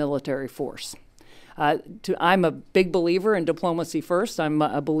threat of military force? I'm a big believer in diplomacy first. I'm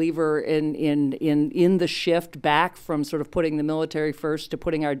a believer in the shift back from sort of putting the military first to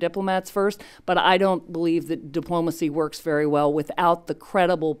putting our diplomats first. But I don't believe that diplomacy works very well without the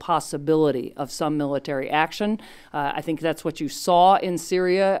credible possibility of some military action. I think that's what you saw in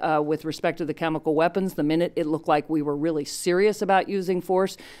Syria with respect to the chemical weapons. The minute it looked like we were really serious about using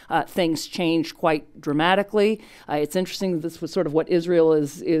force, things changed quite dramatically. It's interesting that this was sort of what Israel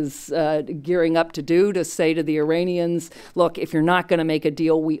is gearing up to do, to say to the Iranians, look, if you're not going to make a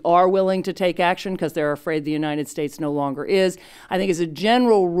deal, we are willing to take action because they're afraid the United States no longer is. I think as a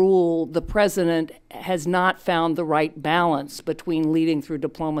general rule, the president has not found the right balance between leading through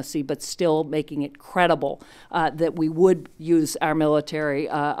diplomacy but still making it credible that we would use our military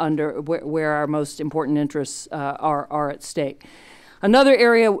where our most important interests are at stake. Another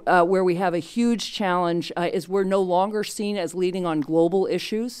area where we have a huge challenge is we're no longer seen as leading on global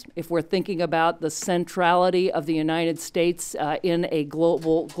issues. If we're thinking about the centrality of the United States in a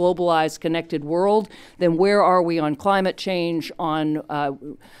globalized, connected world, then where are we on climate change, on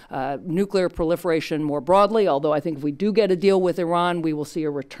nuclear proliferation more broadly? Although I think if we do get a deal with Iran, we will see a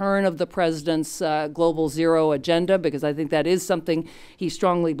return of the president's global zero agenda, because I think that is something he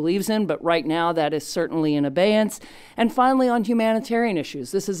strongly believes in. But right now, that is certainly in abeyance. And finally, on humanitarian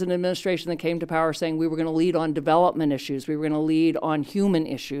issues. This is an administration that came to power saying we were going to lead on development issues. We were going to lead on human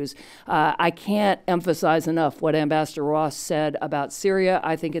issues. I can't emphasize enough what Ambassador Ross said about Syria.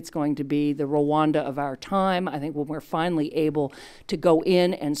 I think it's going to be the Rwanda of our time. I think when we're finally able to go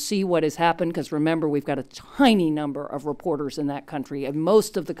in and see what has happened, because remember, we've got a tiny number of reporters in that country, and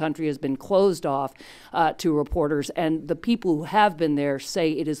most of the country has been closed off to reporters, and the people who have been there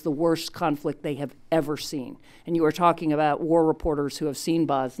say it is the worst conflict they have ever seen. And you are talking about war reporters who have seen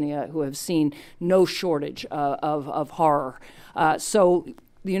Bosnia, who have seen no shortage of horror. So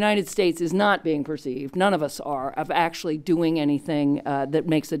the United States is not being perceived, none of us are, of actually doing anything that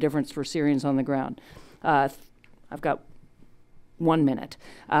makes a difference for Syrians on the ground. I've got 1 minute.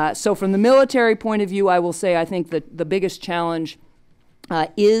 So from the military point of view, I will say I think that the biggest challenge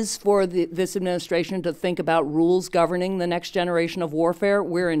is for this administration to think about rules governing the next generation of warfare.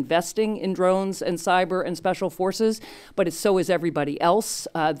 We're investing in drones and cyber and special forces, but so is everybody else.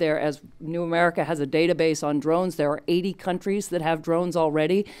 As New America has a database on drones, there are 80 countries that have drones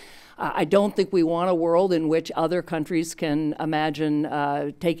already. I don't think we want a world in which other countries can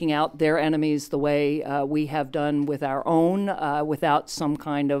imagine taking out their enemies the way we have done with our own without some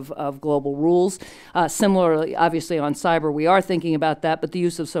kind of global rules. Similarly, obviously on cyber, we are thinking about that, but the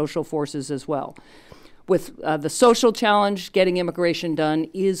use of social forces as well. With the social challenge, getting immigration done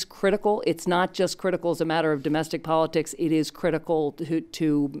is critical. It's not just critical as a matter of domestic politics. It is critical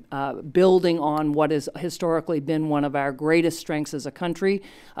to building on what has historically been one of our greatest strengths as a country,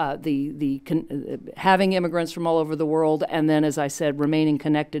 having immigrants from all over the world, and then, as I said, remaining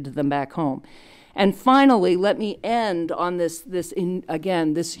connected to them back home. And finally, let me end on this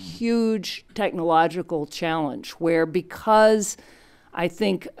huge technological challenge where, because I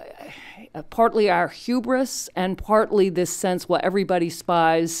think partly our hubris and partly this sense, well, everybody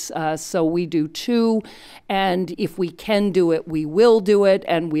spies, so we do too. And if we can do it, we will do it.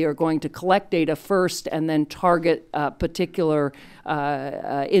 And we are going to collect data first and then target particular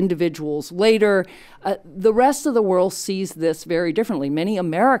individuals later. The rest of the world sees this very differently. Many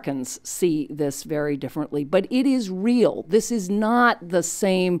Americans see this very differently, but it is real. This is not the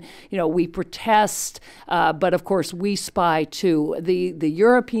same, we protest, but of course we spy too. The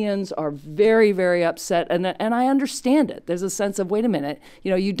Europeans are very, very upset, and I understand it. There's a sense of, wait a minute,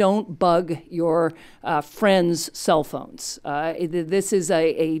 you don't bug your friends' cell phones. This is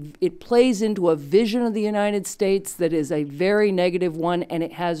it plays into a vision of the United States that is a very negative one, and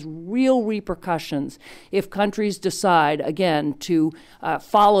it has real repercussions if countries decide, again, to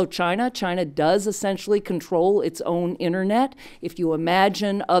follow China. China does essentially control its own internet. If you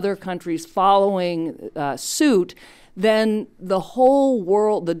imagine other countries following suit, then the whole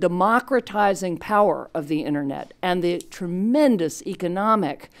world, the democratizing power of the internet and the tremendous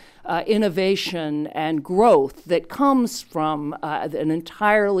economic innovation and growth that comes from an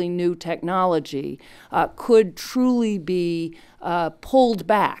entirely new technology could truly be pulled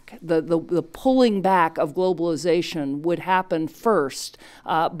back. The pulling back of globalization would happen first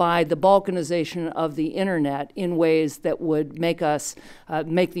by the balkanization of the internet in ways that would make us,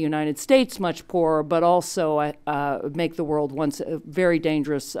 make the United States much poorer, but also make the world once very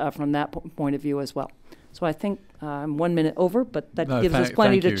dangerous from that point of view as well. So I think I'm 1 minute over, but that gives us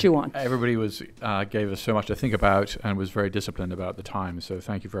plenty to chew on. Everybody gave us so much to think about and was very disciplined about the time, so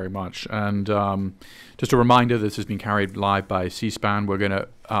thank you very much. And just a reminder, this has been carried live by C-SPAN. We're going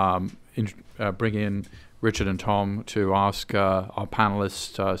to bring in Richard and Tom to ask our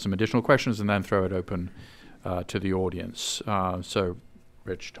panelists some additional questions and then throw it open to the audience. So,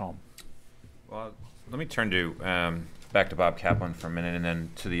 Rich, Tom. Well, let me turn to back to Bob Kaplan for a minute and then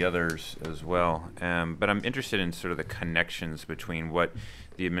to the others as well. But I'm interested in sort of the connections between what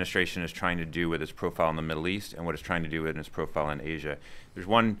the administration is trying to do with its profile in the Middle East and what it's trying to do with its profile in Asia. There's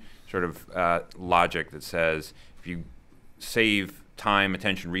one sort of logic that says if you save time,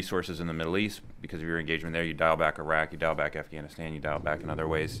 attention, resources in the Middle East because of your engagement there, you dial back Iraq, you dial back Afghanistan, you dial back in other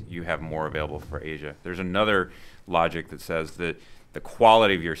ways, you have more available for Asia. There's another logic that says that the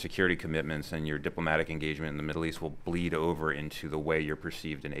quality of your security commitments and your diplomatic engagement in the Middle East will bleed over into the way you're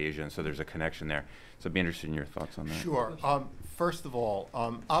perceived in Asia, and so there's a connection there. So I'd be interested in your thoughts on that. Sure. First of all,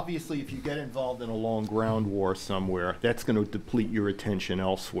 obviously if you get involved in a long ground war somewhere, that's going to deplete your attention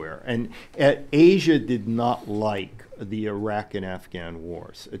elsewhere. And Asia did not like the Iraq and Afghan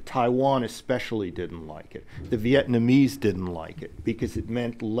wars. Taiwan especially didn't like it. The Vietnamese didn't like it because it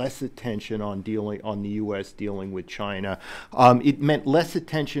meant less attention on the U.S. dealing with China. It meant less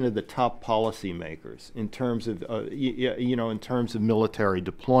attention of the top policymakers in terms of, in terms of military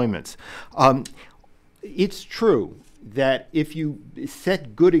deployments. It's true that if you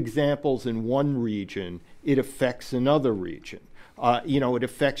set good examples in one region, it affects another region. It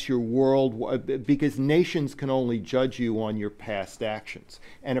affects your world because nations can only judge you on your past actions.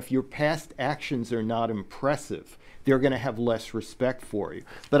 And if your past actions are not impressive, they're going to have less respect for you.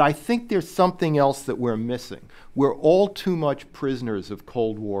 But I think there's something else that we're missing. We're all too much prisoners of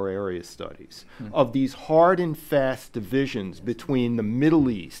Cold War area studies, of these hard and fast divisions between the Middle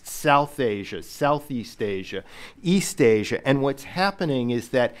East, South Asia, Southeast Asia, East Asia. And what's happening is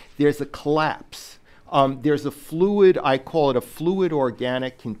that there's a collapse. There's a fluid, I call it a fluid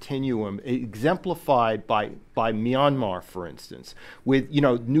organic continuum, exemplified by Myanmar, for instance, with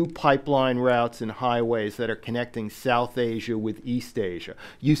new pipeline routes and highways that are connecting South Asia with East Asia.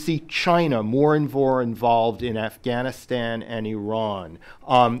 You see China more and more involved in Afghanistan and Iran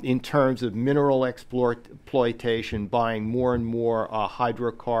in terms of mineral exploitation, buying more and more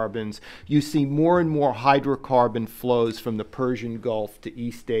hydrocarbons. You see more and more hydrocarbon flows from the Persian Gulf to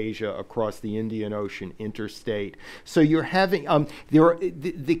East Asia across the Indian Ocean interstate. So you're having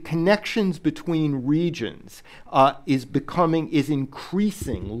the connections between regions is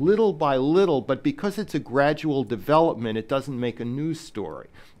increasing little by little, but because it's a gradual development, it doesn't make a news story,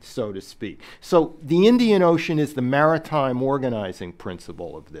 so to speak. So the Indian Ocean is the maritime organizing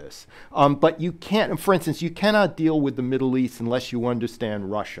principle of this. But you can't, for instance, you cannot deal with the Middle East unless you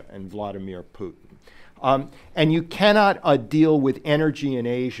understand Russia and Vladimir Putin. And you cannot deal with energy in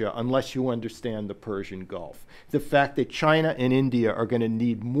Asia unless you understand the Persian Gulf. The fact that China and India are going to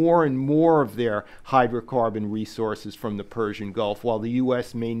need more and more of their hydrocarbon resources from the Persian Gulf, while the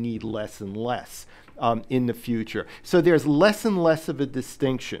U.S. may need less and less in the future. So there's less and less of a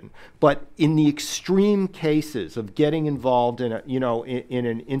distinction. But in the extreme cases of getting involved in in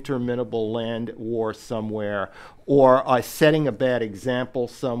an interminable land war somewhere, or setting a bad example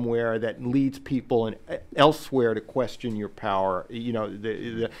somewhere that leads people elsewhere to question your power,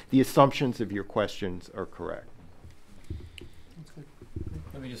 the assumptions of your questions are correct.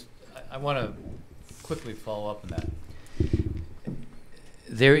 Let me I want to quickly follow up on that.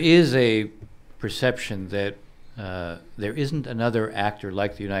 There is a perception that there isn't another actor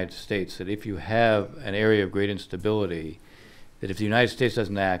like the United States, that if you have an area of great instability, that if the United States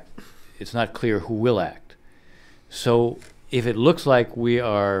doesn't act, it's not clear who will act. So if it looks like we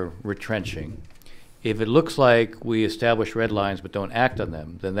are retrenching, if it looks like we establish red lines but don't act on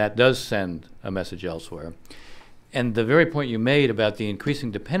them, then that does send a message elsewhere. And the very point you made about the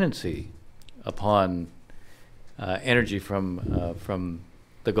increasing dependency upon energy from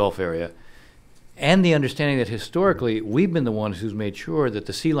the Gulf area, and the understanding that historically we've been the ones who's made sure that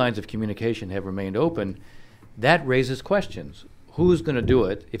the sea lines of communication have remained open, that raises questions. Who's going to do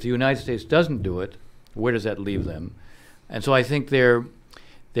it? If the United States doesn't do it, where does that leave them? And so I think there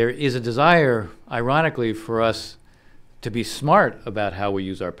is a desire, ironically, for us to be smart about how we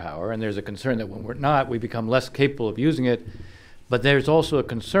use our power, and there's a concern that when we're not, we become less capable of using it. But there's also a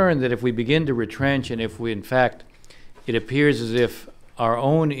concern that if we begin to retrench, and if we, in fact, it appears as if our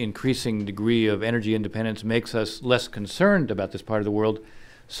own increasing degree of energy independence makes us less concerned about this part of the world,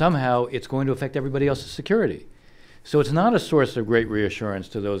 somehow it's going to affect everybody else's security. So it's not a source of great reassurance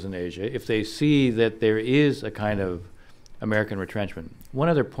to those in Asia if they see that there is a kind of American retrenchment. One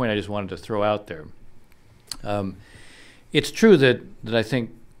other point I just wanted to throw out there. It's true that I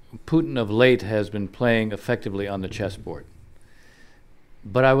think Putin of late has been playing effectively on the chessboard.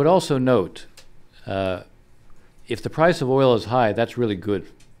 But I would also note, if the price of oil is high, that's really good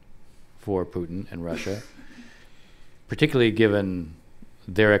for Putin and Russia, particularly given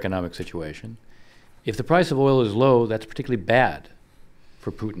their economic situation. If the price of oil is low, that's particularly bad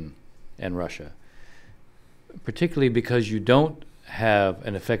for Putin and Russia, particularly because you don't have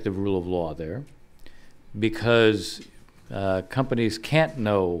an effective rule of law there, because companies can't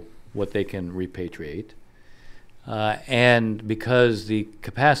know what they can repatriate, and because the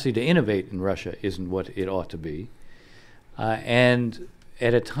capacity to innovate in Russia isn't what it ought to be. And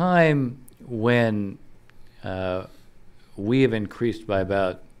at a time when we have increased by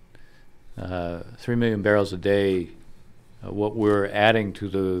about 3 million barrels a day what we're adding to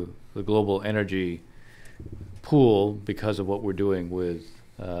the global energy pool because of what we're doing with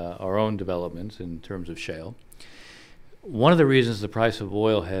our own developments in terms of shale. One of the reasons the price of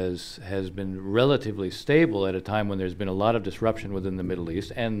oil has been relatively stable at a time when there's been a lot of disruption within the Middle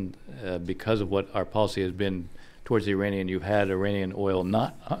East, and because of what our policy has been towards the Iranian, you've had Iranian oil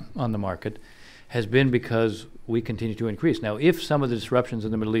not on the market, has been because we continue to increase. Now, if some of the disruptions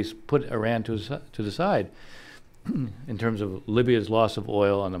in the Middle East put Iran to the side, in terms of Libya's loss of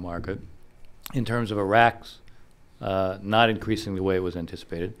oil on the market, in terms of Iraq's not increasing the way it was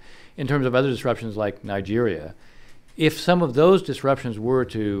anticipated, in terms of other disruptions like Nigeria, if some of those disruptions were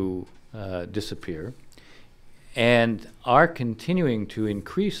to disappear and are continuing to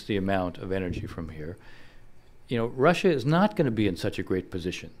increase the amount of energy from here, Russia is not going to be in such a great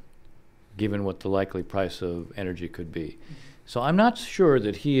position, given what the likely price of energy could be. So I'm not sure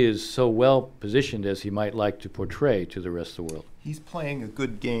that he is so well positioned as he might like to portray to the rest of the world. He's playing a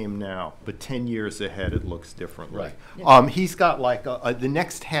good game now, but 10 years ahead it looks differently. Right. Yeah. He's got like the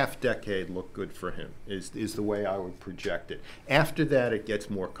next half decade look good for him is the way I would project it. After that it gets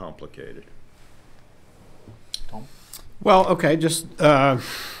more complicated. Tom? Well, okay, just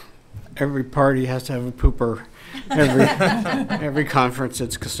every party has to have a pooper. Every conference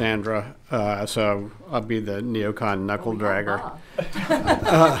it's Cassandra, so I'll be the neocon knuckle dragger.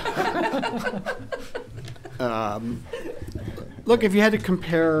 Look, if you had to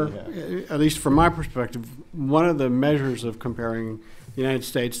compare, at least from my perspective, one of the measures of comparing the United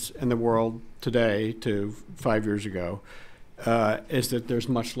States and the world today to 5 years ago is that there's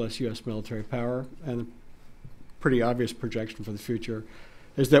much less U.S. military power, and a pretty obvious projection for the future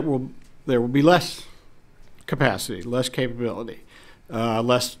is that there will be less capacity, less capability,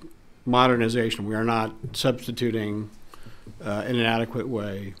 less modernization. We are not substituting in an adequate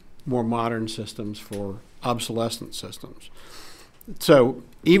way more modern systems for obsolescent systems. So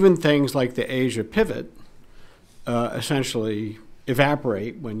even things like the Asia pivot essentially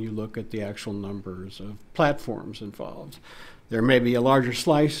evaporate when you look at the actual numbers of platforms involved. There may be a larger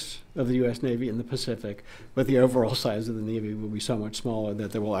slice of the U.S. Navy in the Pacific, but the overall size of the Navy will be so much smaller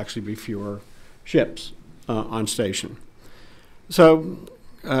that there will actually be fewer ships on station. So,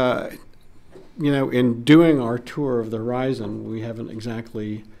 in doing our tour of the horizon, we haven't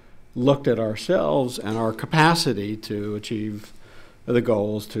exactly looked at ourselves and our capacity to achieve the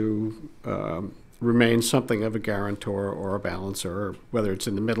goals to remain something of a guarantor or a balancer, whether it's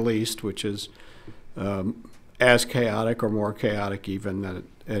in the Middle East, which is as chaotic or more chaotic even than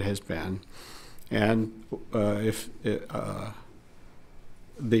it has been. And if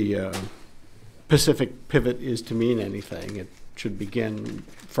the Pacific pivot is to mean anything, it should begin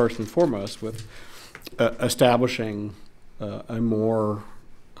first and foremost with establishing a more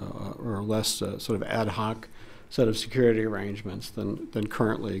or less sort of ad hoc set of security arrangements than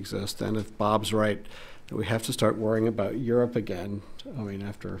currently exist. And if Bob's right, that we have to start worrying about Europe again, I mean,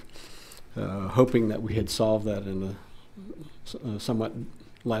 after hoping that we had solved that in a somewhat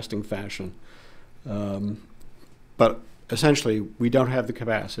lasting fashion. But essentially, we don't have the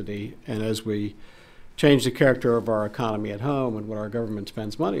capacity, and as we change the character of our economy at home and what our government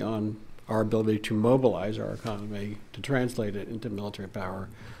spends money on, our ability to mobilize our economy, to translate it into military power,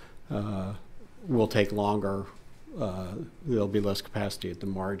 will take longer. There'll be less capacity at the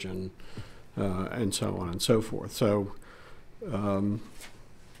margin, and so on and so forth. So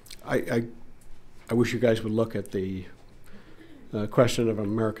I wish you guys would look at the question of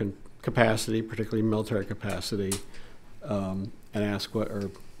American capacity, particularly military capacity, and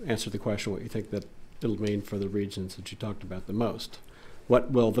answer the question what you think that it'll mean for the regions that you talked about the most.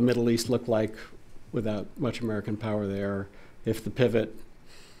 What will the Middle East look like without much American power there? If the pivot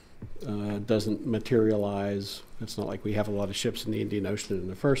doesn't materialize, it's not like we have a lot of ships in the Indian Ocean in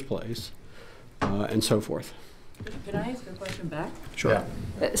the first place, and so forth. Can I ask a question back? Sure.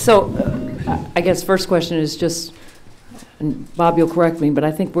 I guess first question is just, and Bob, you'll correct me, but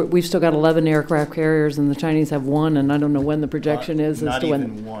I think we've still got 11 aircraft carriers, and the Chinese have 1, and I don't know when the projection is as to when. Not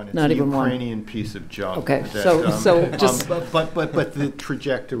even one. It's not a even Ukrainian piece of junk. Okay, that, just. But the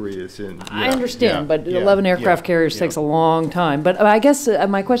trajectory is in. I understand, but 11 aircraft carriers takes a long time. But I guess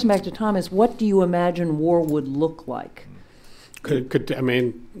my question back to Tom is, what do you imagine war would look like? I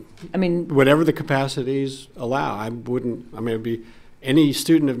mean, whatever the capacities allow. It'd be any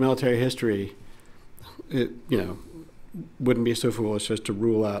student of military history, wouldn't be so foolish as to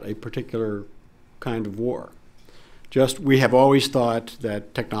rule out a particular kind of war. We have always thought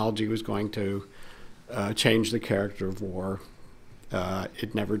that technology was going to change the character of war.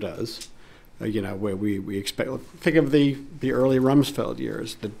 It never does. Where we expect. Think of the early Rumsfeld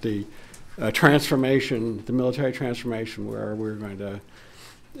years, the transformation, the military transformation, where we're going to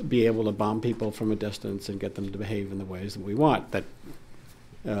be able to bomb people from a distance and get them to behave in the ways that we want.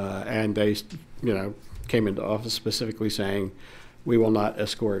 And they, came into office specifically saying, we will not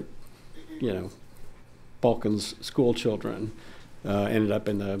escort, Balkans school children. Ended up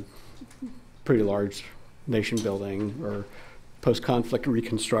in a pretty large nation building or post-conflict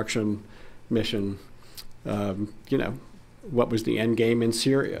reconstruction mission. What was the end game in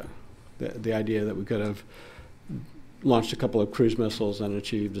Syria? The idea that we could have launched a couple of cruise missiles and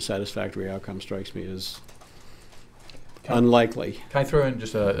achieved a satisfactory outcome strikes me as unlikely. Can I throw in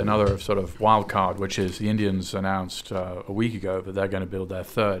just another sort of wild card, which is the Indians announced a week ago that they're going to build their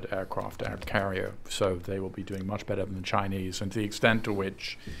 3rd aircraft carrier, so they will be doing much better than the Chinese. And to the extent to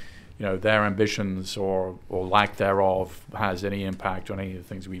which, their ambitions or lack thereof has any impact on any of the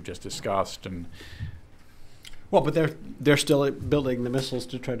things we've just discussed. And well, but they're still building the missiles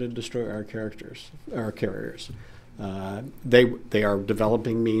to try to destroy our carriers. They are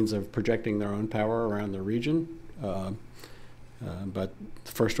developing means of projecting their own power around the region. But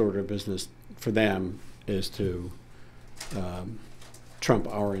the first order of business for them is to trump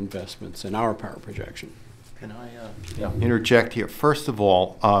our investments and our power projection. Can I interject here? First of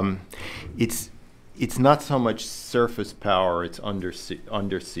all, it's not so much surface power; it's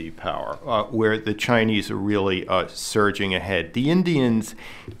undersea power, where the Chinese are really surging ahead. The Indians,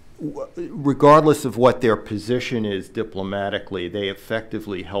 regardless of what their position is diplomatically, they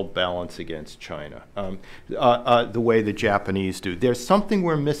effectively held balance against China, the way the Japanese do. There's something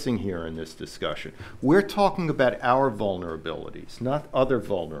we're missing here in this discussion. We're talking about our vulnerabilities, not other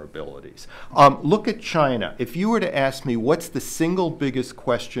vulnerabilities. Look at China. If you were to ask me what's the single biggest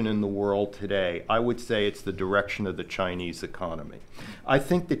question in the world today, I would say it's the direction of the Chinese economy. I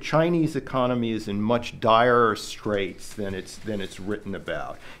think the Chinese economy is in much direr straits than it's written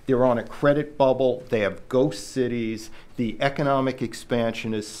about. They're on a credit bubble. They have ghost cities. The economic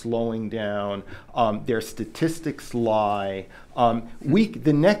expansion is slowing down. Their statistics lie.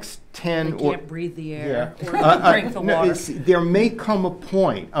 The next 10 they can't breathe the air or drink the no, water. There may come a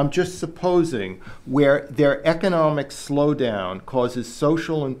point, I'm just supposing, where their economic slowdown causes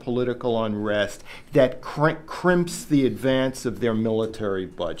social and political unrest that crimps the advance of their military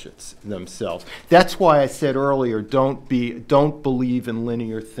budgets themselves. That's why I said earlier, don't believe in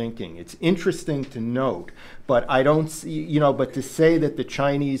linear thinking. It's interesting to note, but I don't see, but to say that the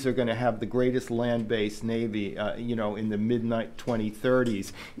Chinese are going to have the greatest land-based navy, in the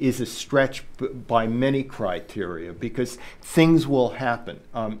mid-2030s is a stretch by many criteria, because things will happen,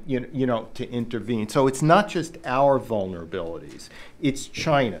 to intervene. So it's not just our vulnerabilities, it's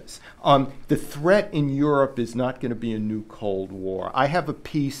China's. The threat in Europe is not going to be a new Cold War. I have a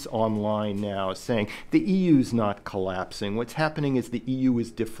piece online now saying the EU is not collapsing. What's happening is the EU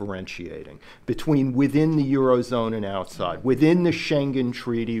is differentiating between within the Eurozone and outside, within the Schengen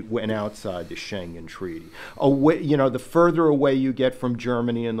Treaty and outside the Schengen Treaty. The further away you get from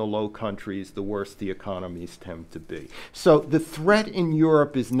Germany and the Low Countries, the worse the economies tend to be. So the threat in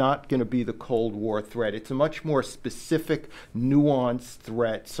Europe is not going to be the Cold War threat. It's a much more specific, nuanced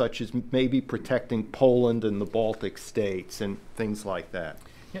threat, such as maybe protecting Poland and the Baltic states and things like that.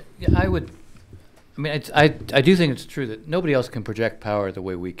 I do think it's true that nobody else can project power the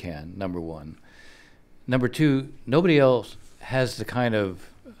way we can, number one. Number two, nobody else has the kind of,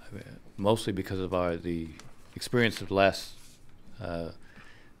 mostly because of the experience of the last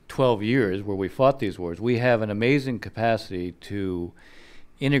 12 years where we fought these wars, we have an amazing capacity to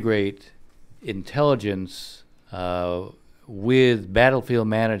integrate intelligence with battlefield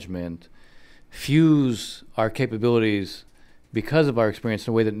management, fuse our capabilities because of our experience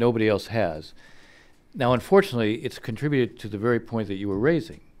in a way that nobody else has. Now, unfortunately, it's contributed to the very point that you were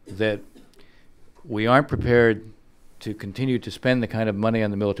raising, that we aren't prepared to continue to spend the kind of money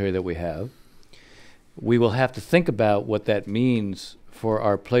on the military that we have. We will have to think about what that means for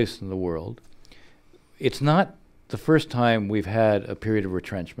our place in the world. It's not the first time we've had a period of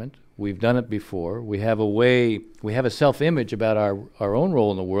retrenchment. We've done it before. We have a self-image about our own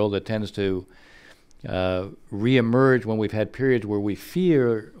role in the world that tends to reemerge when we've had periods where we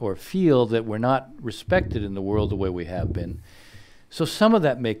fear or feel that we're not respected in the world the way we have been. So some of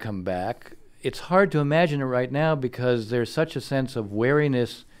that may come back. It's hard to imagine it right now because there's such a sense of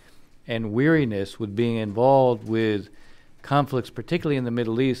wariness and weariness with being involved with conflicts, particularly in the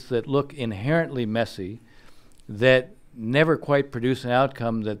Middle East, that look inherently messy, that never quite produce an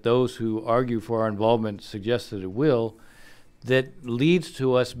outcome that those who argue for our involvement suggest that it will, that leads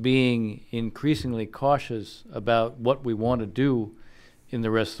to us being increasingly cautious about what we want to do in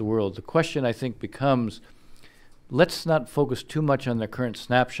the rest of the world. The question, I think, becomes, let's not focus too much on the current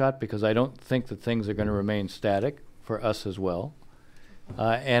snapshot, because I don't think that things are going to remain static for us as well.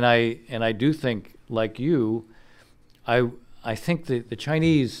 And I do think, like you, I think that the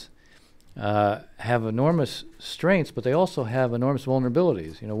Chinese have enormous strengths, but they also have enormous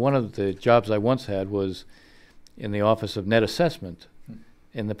vulnerabilities. You know, one of the jobs I once had was in the Office of Net Assessment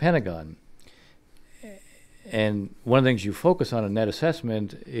in the Pentagon. And one of the things you focus on in net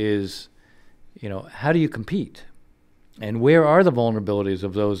assessment is, you know, how do you compete? And where are the vulnerabilities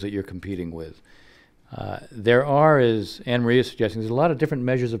of those that you're competing with? There are, as Anne Marie is suggesting, there's a lot of different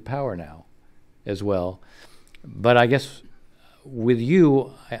measures of power now as well. But I guess with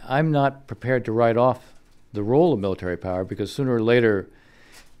you, I'm not prepared to write off the role of military power, because sooner or later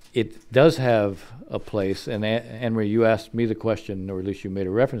it does have a place. And Anne Marie, you asked me the question, or at least you made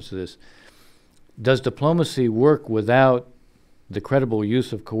a reference to this. Does diplomacy work without the credible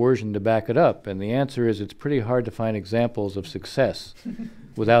use of coercion to back it up? And the answer is it's pretty hard to find examples of success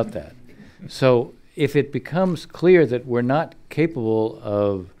without that. So if it becomes clear that we're not capable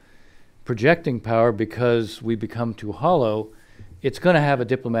of projecting power because we become too hollow, it's going to have a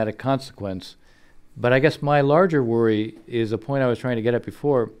diplomatic consequence. But I guess my larger worry is a point I was trying to get at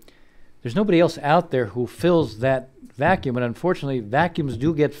before. There's nobody else out there who fills that vacuum, and unfortunately vacuums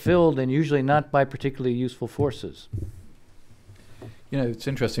do get filled, and usually not by particularly useful forces. You know, it's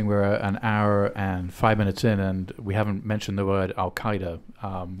interesting, we're an hour and 5 minutes in, and we haven't mentioned the word Al-Qaeda,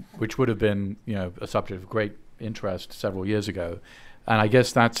 which would have been, you know, a subject of great interest several years ago. And I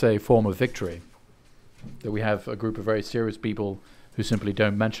guess that's a form of victory, that we have a group of very serious people who simply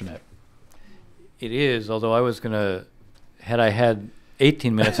don't mention it. It is, although I was going to, had I had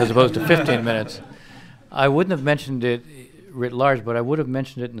 18 minutes as opposed to 15 minutes, I wouldn't have mentioned it writ large, but I would have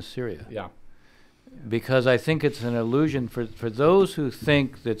mentioned it in Syria. Yeah. Because I think it's an illusion for those who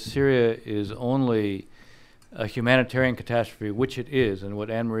think that Syria is only a humanitarian catastrophe, which it is, and what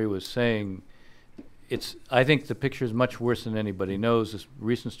Anne Marie was saying, I think the picture is much worse than anybody knows. This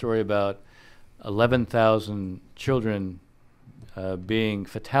recent story about 11,000 children being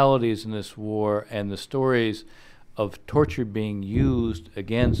fatalities in this war, and the stories of torture being used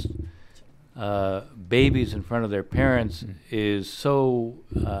against babies in front of their parents is so,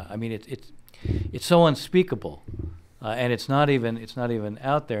 I mean, it's so unspeakable, and it's not even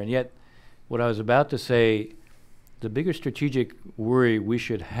out there. And yet, what I was about to say, the bigger strategic worry we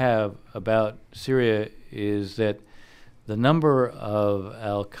should have about Syria is that the number of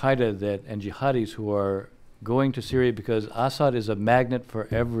Al-Qaeda and jihadis who are going to Syria, because Assad is a magnet for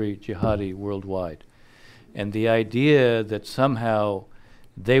every jihadi worldwide. And the idea that somehow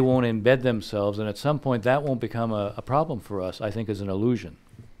they won't embed themselves, and at some point that won't become a problem for us, I think is an illusion.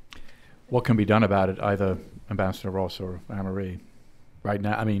 What can be done about it, either Ambassador Ross or Anne-Marie, right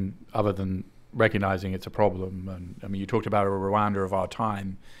now? I mean, other than recognizing it's a problem. And I mean, you talked about a Rwanda of our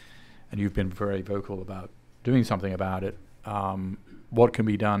time, and you've been very vocal about doing something about it. What can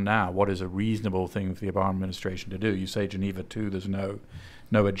be done now? What is a reasonable thing for the Obama administration to do? You say Geneva 2, there's no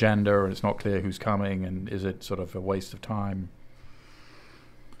agenda, and it's not clear who's coming, and is it sort of a waste of time?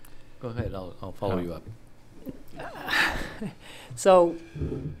 Go ahead, I'll follow you up. So,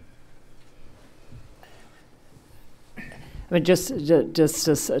 I mean, just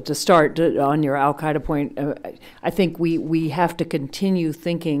to start on your Al-Qaeda point, I think we have to continue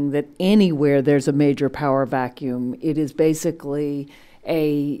thinking that anywhere there's a major power vacuum, it is basically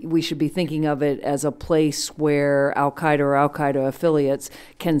we should be thinking of it as a place where Al-Qaeda or Al-Qaeda affiliates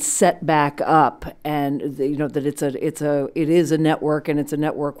can set back up, and that it is a network, and it's a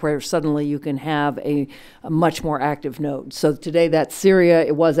network where suddenly you can have a much more active node. So today that's Syria,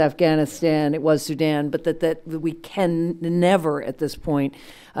 it was Afghanistan, it was Sudan, but that we can never at this point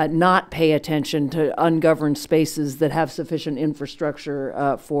not pay attention to ungoverned spaces that have sufficient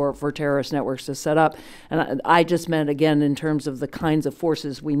infrastructure for terrorist networks to set up. And I just meant, again, in terms of the kinds of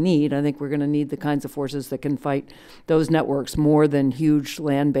forces we need. I think we're going to need the kinds of forces that can fight those networks more than huge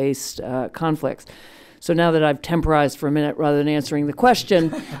land-based conflicts. So now that I've temporized for a minute rather than answering the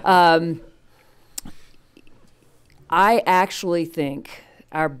question, I actually think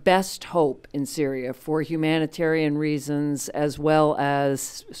our best hope in Syria for humanitarian reasons as well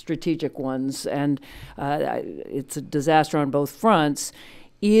as strategic ones, and it's a disaster on both fronts,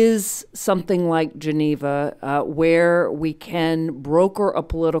 is something like Geneva, where we can broker a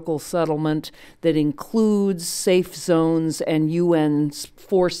political settlement that includes safe zones and UN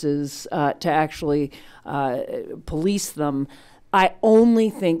forces to actually police them. I only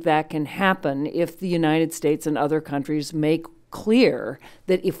think that can happen if the United States and other countries make clear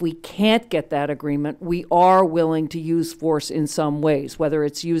that if we can't get that agreement, we are willing to use force in some ways, whether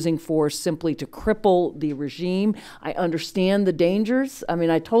it's using force simply to cripple the regime. I understand the dangers. I mean,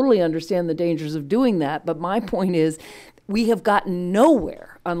 I totally understand the dangers of doing that, but my point is we have gotten nowhere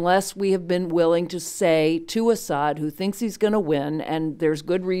unless we have been willing to say to Assad, who thinks he's going to win, and there's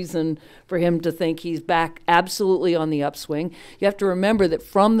good reason for him to think he's back absolutely on the upswing. You have to remember that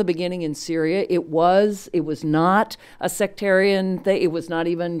from the beginning in Syria, it was not a sectarian thing. It was not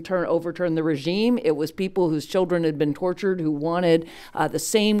even overturn the regime. It was people whose children had been tortured who wanted the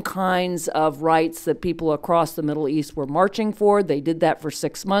same kinds of rights that people across the Middle East were marching for. They did that for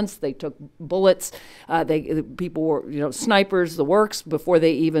 6 months. They took bullets. People were, snipers, the works, before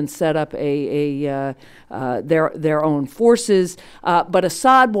they even set up their own forces. But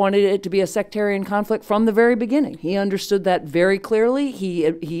Assad wanted it to be a sectarian conflict from the very beginning. He understood that very clearly.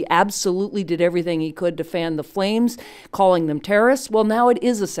 He absolutely did everything he could to fan the flames, calling them terrorists. Well, now it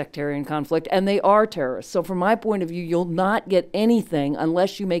is a sectarian conflict, and they are terrorists. So from my point of view, you'll not get anything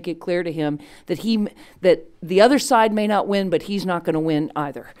unless you make it clear to him that the other side may not win, but he's not going to win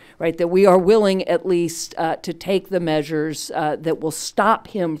either, right? That we are willing at least to take the measures that will stop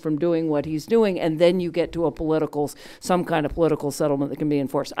him from doing what he's doing, and then you get to some kind of political settlement that can be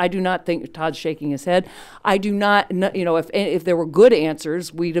enforced. I do not think, Todd's shaking his head, I do not, if there were good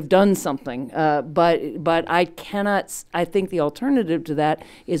answers, we'd have done something. But I think the alternative to that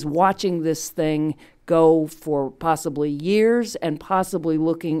is watching this thing go for possibly years, and possibly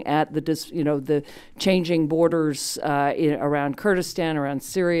looking at the changing borders around Kurdistan, around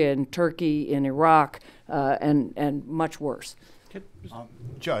Syria and Turkey, in Iraq, and much worse.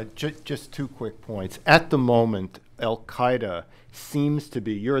 Judge, just 2 quick points. At the moment, Al-Qaeda seems to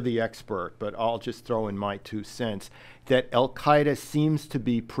be, you're the expert, but I'll just throw in my 2 cents, that Al-Qaeda seems to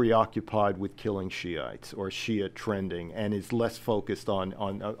be preoccupied with killing Shiites or Shia trending, and is less focused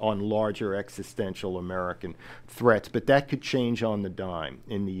on larger existential American threats. But that could change on the dime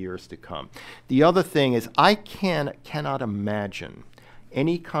in the years to come. The other thing is, I cannot imagine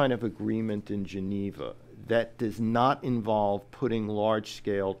any kind of agreement in Geneva that does not involve putting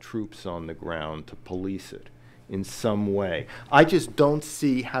large-scale troops on the ground to police it in some way. I just don't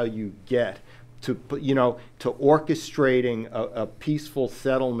see how you get to orchestrating a peaceful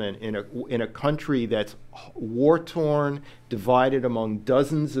settlement in a country that's war-torn, divided among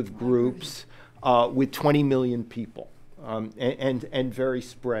dozens of groups, with 20 million people, and very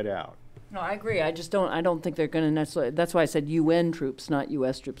spread out. No, I agree. I don't think they're going to necessarily. That's why I said UN troops, not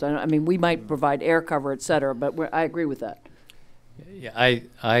U.S. troops. I mean, we might provide air cover, et cetera, but I agree with that. Yeah,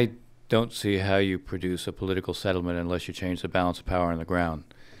 I don't see how you produce a political settlement unless you change the balance of power on the ground.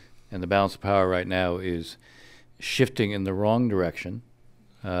 And the balance of power right now is shifting in the wrong direction,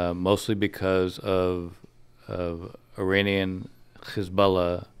 mostly because of Iranian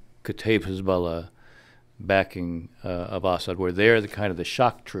Hezbollah, Kataib Hezbollah backing of Assad, where they're the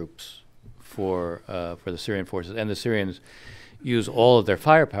shock troops for the Syrian forces, and the Syrians use all of their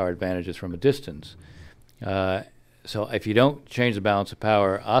firepower advantages from a distance. So if you don't change the balance of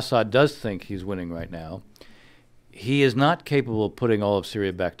power, Assad does think he's winning right now. He is not capable of putting all of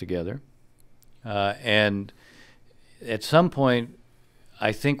Syria back together. And at some point,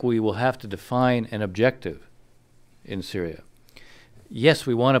 I think we will have to define an objective in Syria. Yes,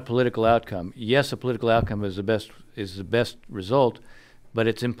 we want a political outcome. Yes, a political outcome is the best result, but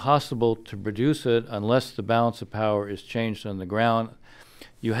it's impossible to produce it unless the balance of power is changed on the ground.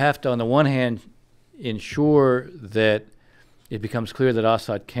 You have to, on the one hand, ensure that it becomes clear that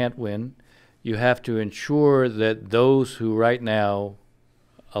Assad can't win. You have to ensure that those who right now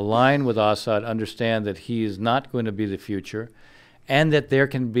align with Assad understand that he is not going to be the future, and that there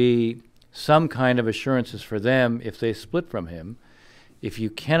can be some kind of assurances for them if they split from him. If you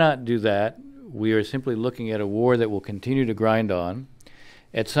cannot do that, we are simply looking at a war that will continue to grind on.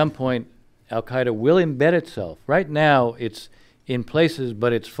 At some point, Al-Qaeda will embed itself. Right now, it's in places,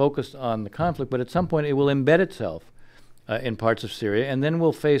 but it's focused on the conflict. But at some point, it will embed itself in parts of Syria, and then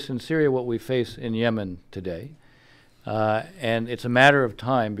we'll face in Syria what we face in Yemen today. And it's a matter of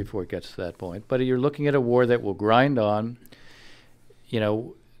time before it gets to that point. But you're looking at a war that will grind on. You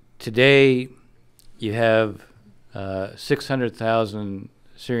know, today you have 600,000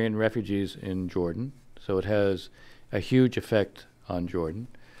 Syrian refugees in Jordan, so it has a huge effect on Jordan.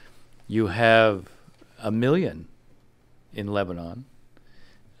 You have 1 million in Lebanon.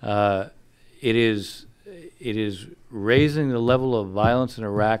 It is raising the level of violence in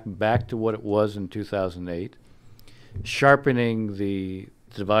Iraq back to what it was in 2008, sharpening the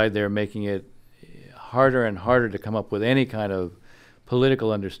divide there, making it harder and harder to come up with any kind of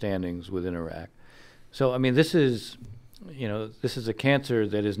political understandings within Iraq. So, I mean, this is a cancer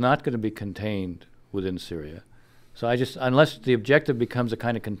that is not going to be contained within Syria. So unless the objective becomes a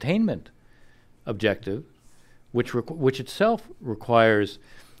kind of containment objective, which itself requires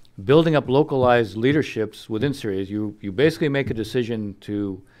building up localized leaderships within Syria, you basically make a decision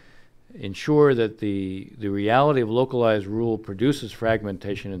to ensure that the reality of localized rule produces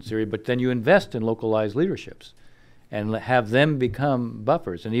fragmentation in Syria, but then you invest in localized leaderships and have them become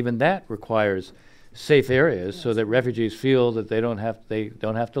buffers. And even that requires safe areas so that refugees feel that they don't have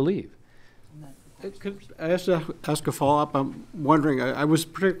to leave. Could I ask a follow-up? I'm wondering, I was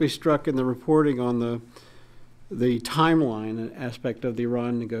particularly struck in the reporting on the timeline aspect of the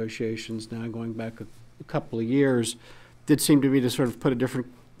Iran negotiations now going back a couple of years. Did seem to me to sort of put a different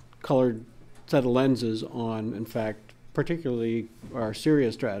colored set of lenses on, in fact, particularly our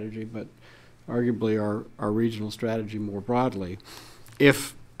Syria strategy, but arguably our regional strategy more broadly.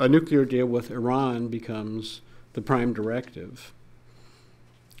 If a nuclear deal with Iran becomes the prime directive,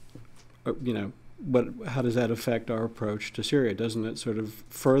 how does that affect our approach to Syria? Doesn't it sort of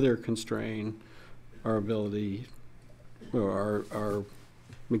further constrain our ability or our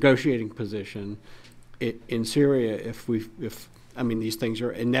negotiating position in Syria if these things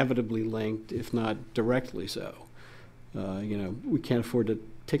are inevitably linked, if not directly so? We can't afford to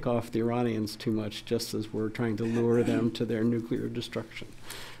tick off the Iranians too much just as we're trying to lure them to their nuclear destruction.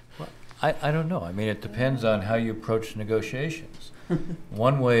 Well, I don't know. I mean, it depends on how you approach negotiations.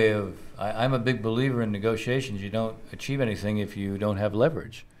 One way of, I'm a big believer in negotiations. You don't achieve anything if you don't have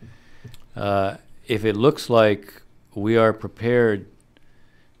leverage. If it looks like we are prepared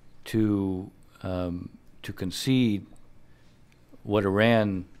to concede what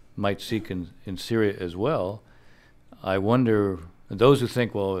Iran might seek in Syria as well, I wonder, those who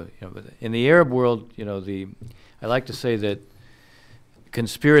think, well, in the Arab world, I like to say that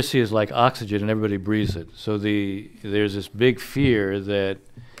conspiracy is like oxygen and everybody breathes it. So there's this big fear that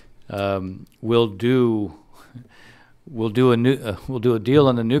we'll do a deal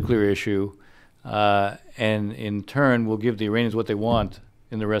on the nuclear issue, and in turn we'll give the Iranians what they want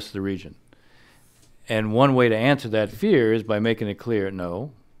in the rest of the region. And one way to answer that fear is by making it clear,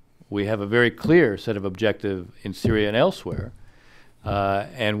 no, we have a very clear set of objectives in Syria and elsewhere,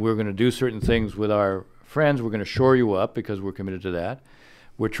 and we're going to do certain things with our friends. We're going to shore you up because we're committed to that.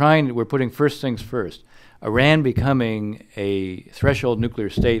 We're putting first things first. Iran becoming a threshold nuclear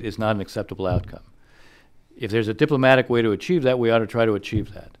state is not an acceptable outcome. If there's a diplomatic way to achieve that, we ought to try to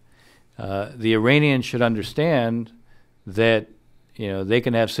achieve that. The Iranians should understand that they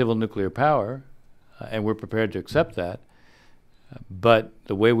can have civil nuclear power, and we're prepared to accept that. But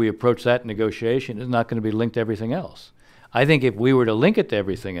the way we approach that negotiation is not going to be linked to everything else. I think if we were to link it to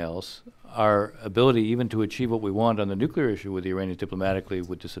everything else, our ability even to achieve what we want on the nuclear issue with the Iranians diplomatically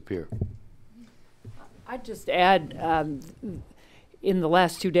would disappear. I'd just add, in the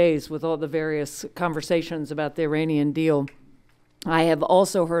last 2 days with all the various conversations about the Iranian deal, I have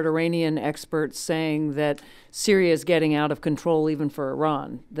also heard Iranian experts saying that Syria is getting out of control even for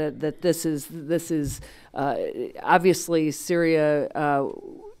Iran, that this is obviously Syria,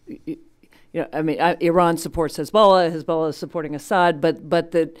 Iran supports Hezbollah, Hezbollah is supporting Assad,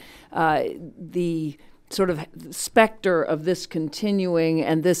 but that the sort of specter of this continuing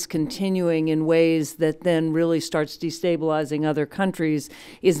in ways that then really starts destabilizing other countries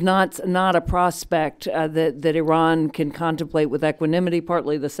is not a prospect that Iran can contemplate with equanimity.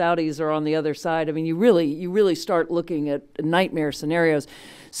 Partly the Saudis are on the other side. I mean, you really start looking at nightmare scenarios.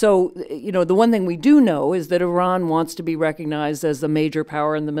 So, the one thing we do know is that Iran wants to be recognized as the major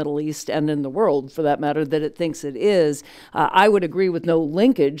power in the Middle East and in the world, for that matter, that it thinks it is. I would agree with no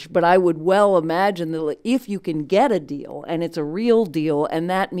linkage, but I would well imagine that if you can get a deal, and it's a real deal, and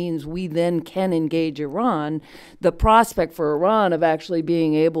that means we then can engage Iran, the prospect for Iran of actually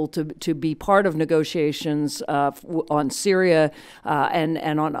being able to be part of negotiations on Syria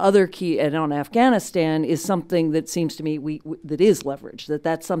and on other key, and on Afghanistan, is something that seems to me that is leverage,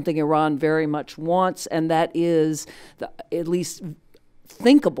 that's something Iran very much wants, and that is at least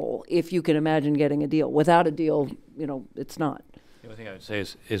thinkable if you can imagine getting a deal. Without a deal, it's not. The only thing I would say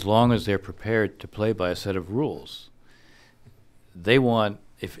is, as long as they're prepared to play by a set of rules, they want,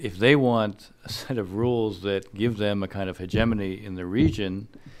 if they want a set of rules that give them a kind of hegemony in the region,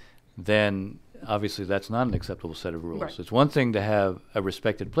 then obviously that's not an acceptable set of rules. Right. It's one thing to have a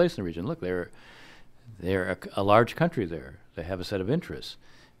respected place in the region. Look, they're a large country there. They have a set of interests.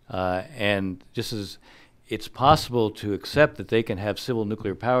 And just as it's possible to accept that they can have civil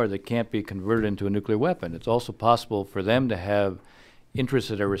nuclear power that can't be converted into a nuclear weapon, it's also possible for them to have interests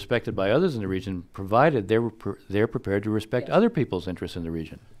that are respected by others in the region, provided they're prepared to respect other people's interests in the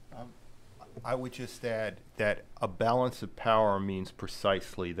region. I would just add that a balance of power means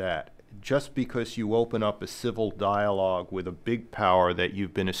precisely that. Just because you open up a civil dialogue with a big power that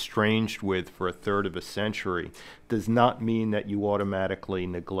you've been estranged with for a third of a century does not mean that you automatically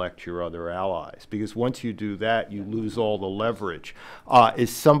neglect your other allies. Because once you do that, you lose all the leverage. As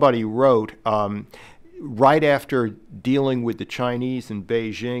somebody wrote, right after dealing with the Chinese in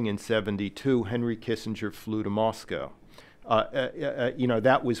Beijing in '72, Henry Kissinger flew to Moscow.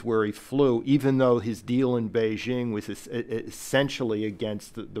 That was where he flew, even though his deal in Beijing was essentially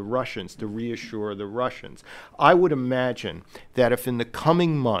against the Russians, to reassure the Russians. I would imagine that if in the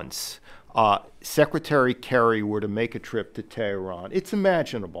coming months Secretary Kerry were to make a trip to Tehran, it's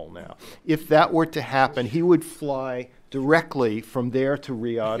imaginable now, if that were to happen, he would fly directly from there to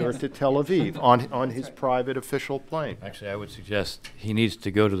Riyadh or to Tel Aviv on his private official plane. Actually, I would suggest he needs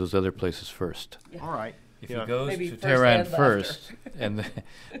to go to those other places first. All right. If he goes to Tehran first-hand first, and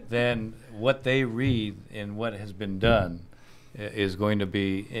then what they read in what has been done is going to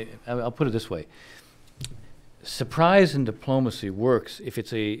be, I'll put it this way. Surprise in diplomacy works if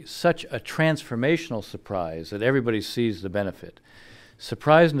it's such a transformational surprise that everybody sees the benefit.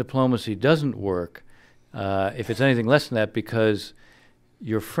 Surprise in diplomacy doesn't work if it's anything less than that, because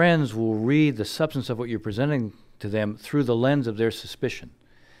your friends will read the substance of what you're presenting to them through the lens of their suspicion.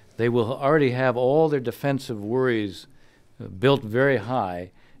 They will already have all their defensive worries built very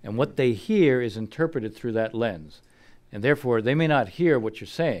high, and what they hear is interpreted through that lens. And therefore, they may not hear what you're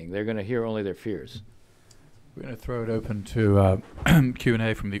saying. They're going to hear only their fears. We're going to throw it open to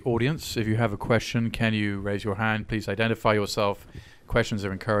Q&A from the audience. If you have a question, can you raise your hand? Please identify yourself. Questions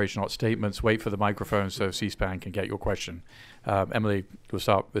are encouraged, not statements. Wait for the microphone so C-SPAN can get your question. Emily, we'll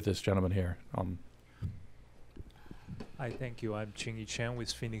start with this gentleman here. Hi, thank you. I'm Chingy Chen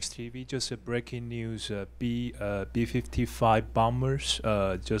with Phoenix TV. Just a breaking news, B-55 bombers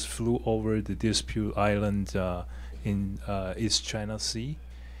just flew over the dispute island in East China Sea.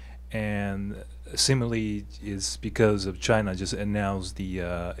 And similarly, is because of China just announced the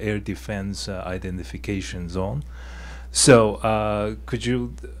air defense identification zone. So could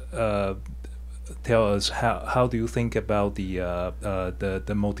you tell us how do you think about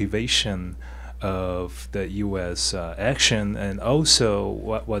the motivation of the U.S. Action, and also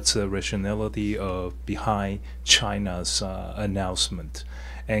what's the rationality behind China's announcement,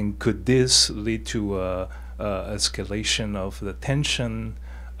 and could this lead to escalation of the tension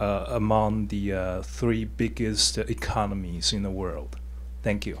among the three biggest economies in the world?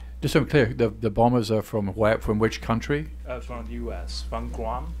 Thank you. Just so I'm clear, the bombers are from where? From which country? From the U.S., from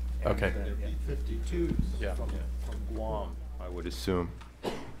Guam. Okay. B-52s Yeah. from Guam, I would assume.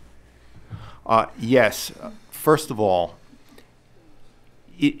 Yes. First of all,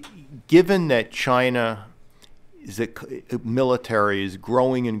 given that China military is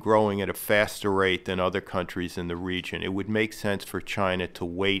growing and growing at a faster rate than other countries in the region, it would make sense for China to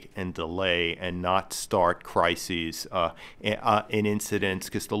wait and delay and not start crises and incidents,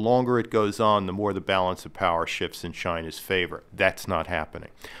 because the longer it goes on, the more the balance of power shifts in China's favor. That's not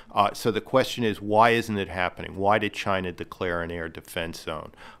happening. So the question is, why isn't it happening? Why did China declare an air defense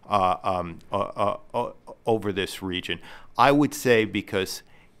zone over this region? I would say because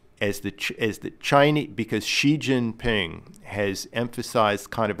because Xi Jinping has emphasized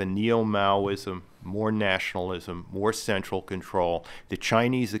kind of a neo-Maoism more nationalism, more central control. The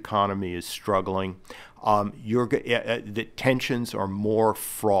Chinese economy is struggling. The tensions are more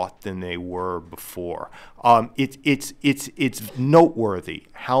fraught than they were before. It's noteworthy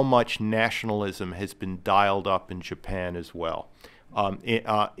how much nationalism has been dialed up in Japan as well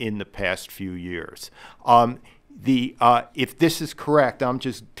in the past few years. If this is correct, I'm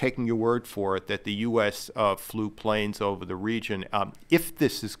just taking your word for it that the U.S. Flew planes over the region. If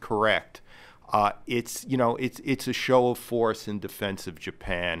this is correct, it's a show of force in defense of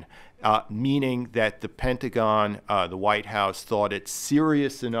Japan, meaning that the Pentagon, the White House, thought it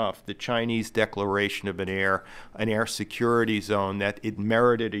serious enough, the Chinese declaration of an air security zone, that it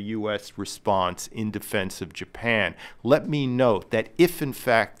merited a U.S. response in defense of Japan. Let me note that if in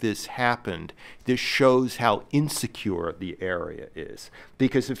fact this happened, this shows how insecure the area is,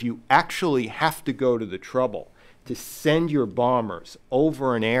 because if you actually have to go to the trouble to send your bombers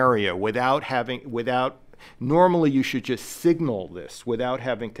over an area normally you should just signal this without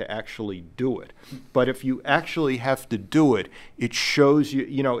having to actually do it. But if you actually have to do it, it shows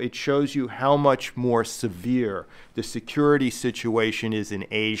you how much more severe the security situation is in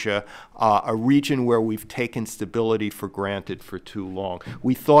Asia, a region where we've taken stability for granted for too long.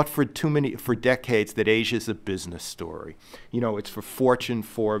 We thought for decades that Asia is a business story. It's for Fortune,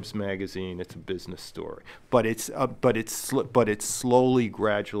 Forbes magazine. It's a business story, but it's slowly,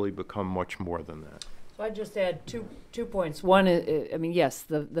 gradually become much more than that. So I'd just add two points. One, I mean, yes,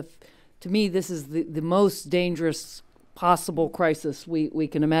 to me, this is the most dangerous possible crisis we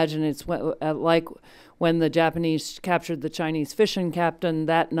can imagine. It's like when the Japanese captured the Chinese fishing captain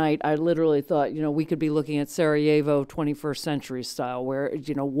that night. I literally thought, we could be looking at Sarajevo 21st century style, where,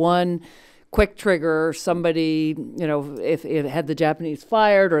 one quick trigger, somebody, if it had the Japanese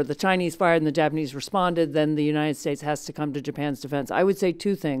fired or the Chinese fired and the Japanese responded, then the United States has to come to Japan's defense. I would say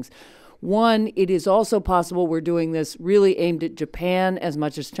two things. One, it is also possible we're doing this really aimed at Japan as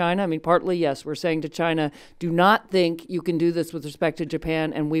much as China. I mean, partly, yes, we're saying to China, do not think you can do this with respect to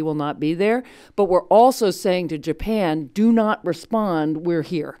Japan and we will not be there. But we're also saying to Japan, do not respond, we're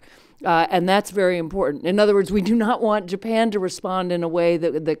here. And that's very important. In other words, we do not want Japan to respond in a way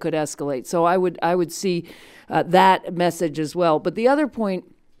that could escalate. So I would see that message as well. But the other point,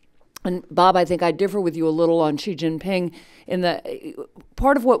 and Bob, I think I differ with you a little on Xi Jinping in the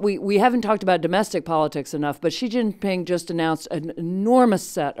part of what we haven't talked about domestic politics enough, but Xi Jinping just announced an enormous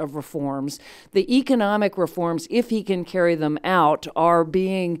set of reforms. The economic reforms, if he can carry them out, are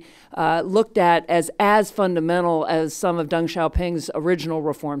being looked at as fundamental as some of Deng Xiaoping's original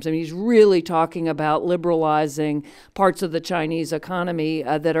reforms. I mean, he's really talking about liberalizing parts of the Chinese economy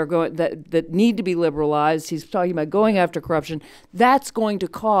that need to be liberalized. He's talking about going after corruption. That's going to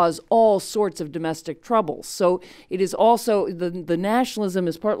cause all sorts of domestic troubles. So it is also the nationalism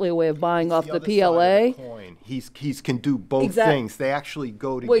is partly a way of buying off the PLA. He can do both things. They actually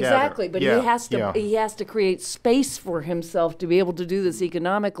go together. Well, exactly, but he has to create space for himself to be able to do this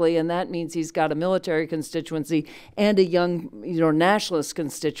economically, and that means he's got a military constituency and a young, nationalist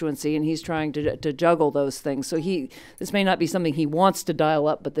constituency, and he's trying to juggle those things. So this may not be something he wants to dial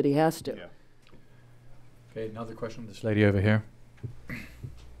up, but that he has to. Yeah. Okay, another question. This lady over here.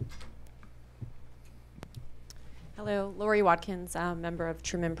 Hello, Lori Watkins, member of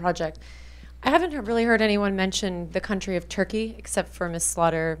Truman Project. I haven't really heard anyone mention the country of Turkey, except for Ms.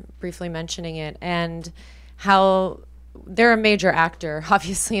 Slaughter briefly mentioning it, and how they're a major actor,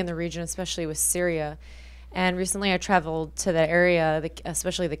 obviously, in the region, especially with Syria. And recently I traveled to the area,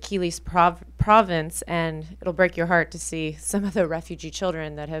 especially the Kilis province, and it'll break your heart to see some of the refugee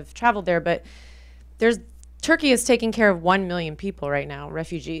children that have traveled there. But Turkey is taking care of 1 million people right now,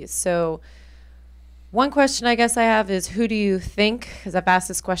 refugees. So one question I guess I have is, who do you think, because I've asked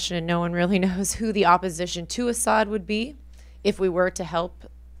this question and no one really knows, who the opposition to Assad would be if we were to help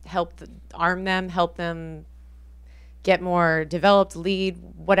arm them, help them get more developed, lead,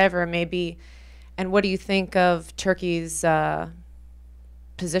 whatever it may be. And what do you think of Turkey's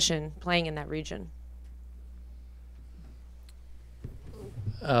position playing in that region?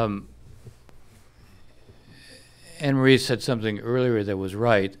 Anne-Marie said something earlier that was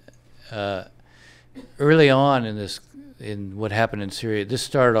right. Early on in what happened in Syria, this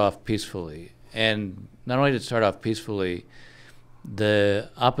started off peacefully. And not only did it start off peacefully, the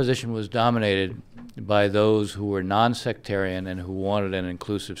opposition was dominated by those who were non-sectarian and who wanted an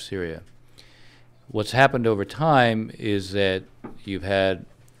inclusive Syria. What's happened over time is that you've had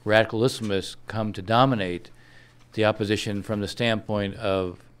radical Islamists come to dominate the opposition from the standpoint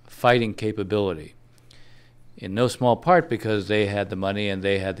of fighting capability, in no small part because they had the money and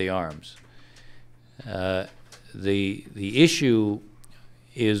they had the arms. The issue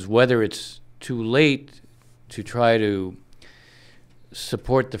is whether it's too late to try to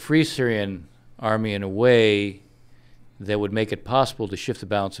support the Free Syrian Army in a way that would make it possible to shift the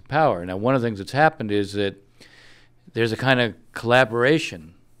balance of power. Now, one of the things that's happened is that there's a kind of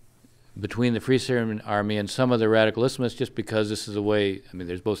collaboration between the Free Syrian Army and some of the radical Islamists, just because this is a way, I mean,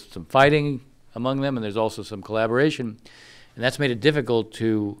 there's both some fighting among them and there's also some collaboration, and that's made it difficult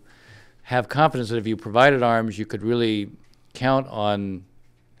to have confidence that if you provided arms, you could really count on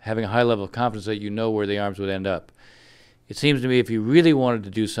having a high level of confidence that you know where the arms would end up. It seems to me if you really wanted to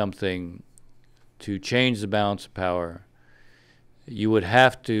do something to change the balance of power, you would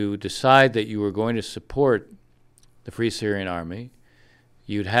have to decide that you were going to support the Free Syrian Army.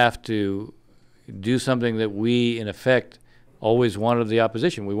 You'd have to do something that we, in effect, always wanted the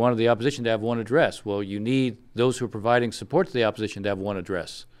opposition. We wanted the opposition to have one address. Well, you need those who are providing support to the opposition to have one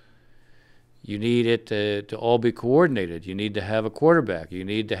address. You need it to all be coordinated. You need to have a quarterback. You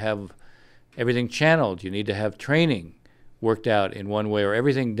need to have everything channeled. You need to have training worked out in one way, or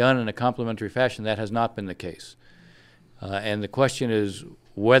everything done in a complementary fashion. That has not been the case. And the question is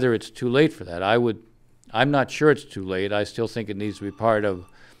whether it's too late for that. I'm not sure it's too late. I still think it needs to be part of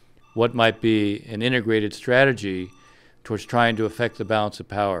what might be an integrated strategy towards trying to affect the balance of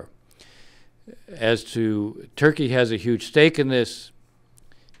power. As to Turkey has a huge stake in this,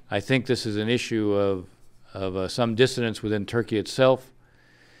 I think this is an issue of some dissonance within Turkey itself.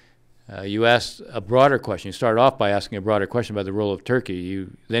 You asked a broader question. You started off by asking a broader question about the role of Turkey.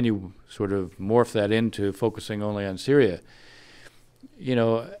 Then you sort of morphed that into focusing only on Syria. You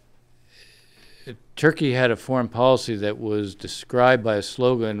know, Turkey had a foreign policy that was described by a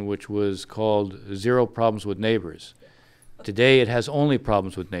slogan which was called "Zero Problems with Neighbors." Today it has only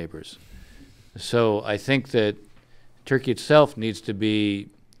problems with neighbors. So I think that Turkey itself needs to be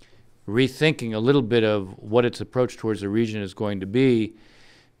rethinking a little bit of what its approach towards the region is going to be.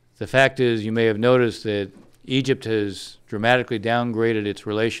 The fact is, you may have noticed that Egypt has dramatically downgraded its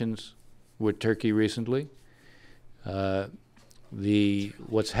relations with Turkey recently.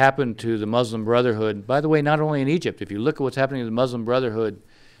 What's happened to the Muslim Brotherhood, by the way, not only in Egypt, if you look at what's happening to the Muslim Brotherhood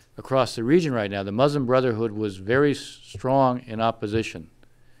across the region right now, the Muslim Brotherhood was very strong in opposition.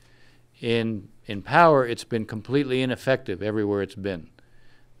 In power, it's been completely ineffective everywhere it's been.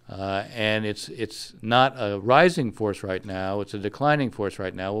 And it's not a rising force right now, it's a declining force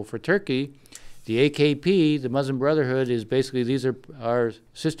right now. Well, for Turkey, the AKP, the Muslim Brotherhood, is basically, these are our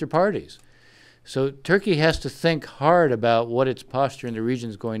sister parties. So Turkey has to think hard about what its posture in the region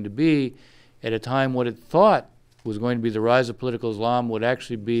is going to be at a time what it thought was going to be the rise of political Islam would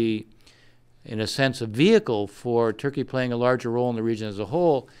actually be, in a sense, a vehicle for Turkey playing a larger role in the region as a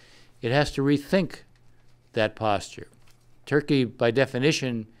whole. It has to rethink that posture. Turkey, by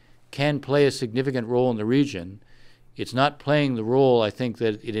definition, can play a significant role in the region. It's not playing the role, I think,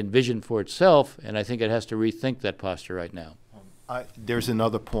 that it envisioned for itself, and I think it has to rethink that posture right now. There's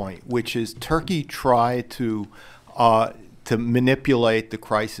another point, which is Turkey tried to manipulate the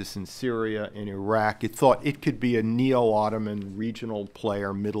crisis in Syria and Iraq. It thought it could be a neo-Ottoman regional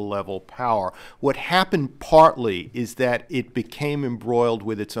player, middle-level power. What happened partly is that it became embroiled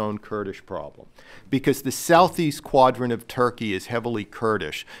with its own Kurdish problem, because the southeast quadrant of Turkey is heavily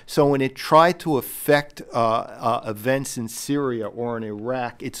Kurdish. So when it tried to affect events in Syria or in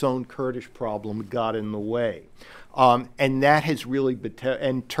Iraq, its own Kurdish problem got in the way. And that has really been,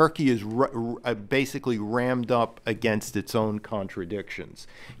 and Turkey is basically rammed up against its own contradictions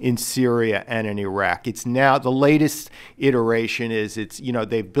in Syria and in Iraq. It's now, the latest iteration is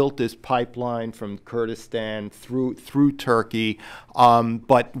they've built this pipeline from Kurdistan through Turkey,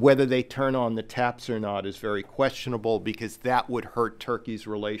 but whether they turn on the taps or not is very questionable, because that would hurt Turkey's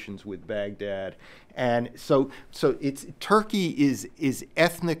relations with Baghdad. And so Turkey is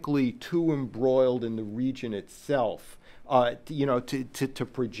ethnically too embroiled in the region itself, to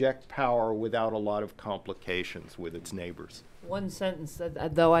project power without a lot of complications with its neighbors. One sentence,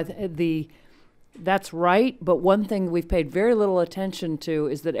 though, that's right, but one thing we've paid very little attention to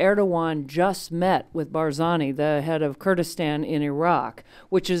is that Erdogan just met with Barzani, the head of Kurdistan in Iraq,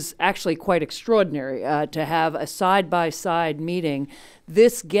 which is actually quite extraordinary to have a side-by-side meeting.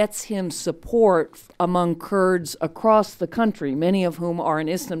 This gets him support among Kurds across the country, many of whom are in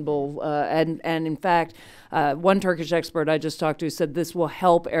Istanbul, and in fact, one Turkish expert I just talked to said this will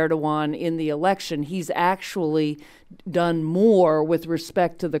help Erdogan in the election. He's actually done more with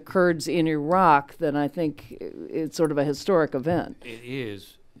respect to the Kurds in Iraq than I think it's sort of a historic event. It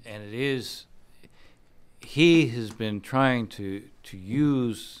is, and it is. He has been trying to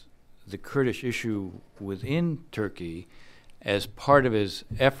use the Kurdish issue within Turkey as part of his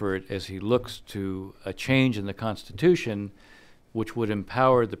effort as he looks to a change in the constitution which would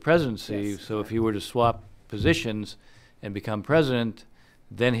empower the presidency. So if he were to swap positions and become president,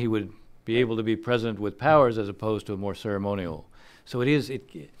 then he would be able to be president with powers as opposed to a more ceremonial. So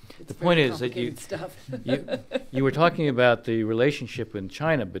the point is that you were talking about the relationship in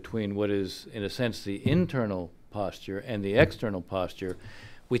China between what is, in a sense, the internal posture and the external posture.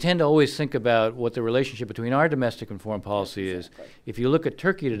 We tend to always think about what the relationship between our domestic and foreign policy is. If you look at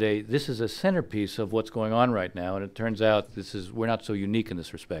Turkey today, this is a centerpiece of what's going on right now, and it turns out we're not so unique in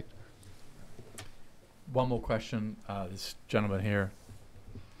this respect. One more question, this gentleman here.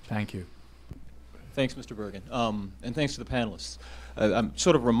 Thank you. Thanks, Mr. Bergen, and thanks to the panelists. I'm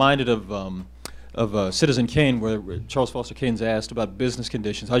sort of reminded of Citizen Kane, where Charles Foster Kane's asked about business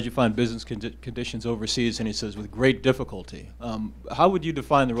conditions. How did you find business conditions overseas? And he says, with great difficulty. How would you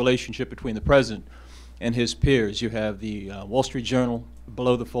define the relationship between the president and his peers? You have the Wall Street Journal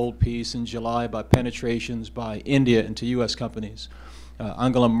below the fold piece in July about penetrations by India into U.S. companies.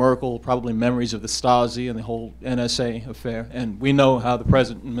 Angela Merkel, probably memories of the Stasi and the whole NSA affair. And we know how the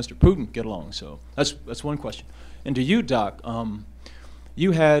president and Mr. Putin get along. So that's one question. And to you, Doc,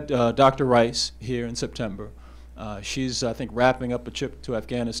 you had Dr. Rice here in September. She's, I think, wrapping up a trip to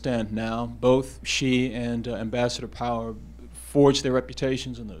Afghanistan now. Both she and Ambassador Power forged their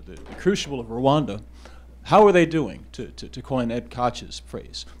reputations in the crucible of Rwanda. How are they doing, to coin Ed Koch's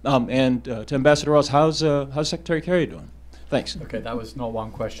phrase? And to Ambassador Ross, how's Secretary Kerry doing? Thanks. Okay, that was not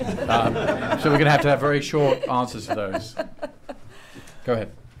one question. So we're going to have very short answers to those. Go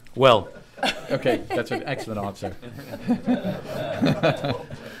ahead. Well. Okay, that's an excellent answer.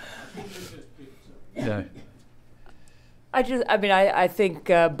 Yeah. I think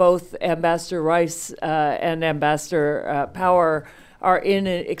both Ambassador Rice and Ambassador Power are in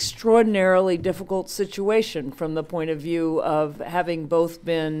an extraordinarily difficult situation from the point of view of having both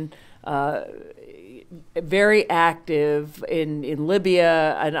been very active in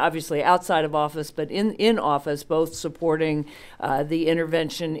Libya and obviously outside of office, but in office, both supporting the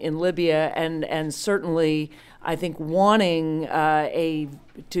intervention in Libya and certainly, I think, wanting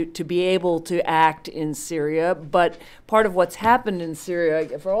to be able to act in Syria. But part of what's happened in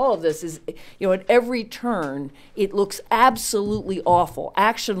Syria for all of this is, at every turn, it looks absolutely awful.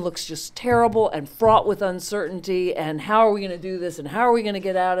 Action looks just terrible and fraught with uncertainty. And how are we going to do this? And how are we going to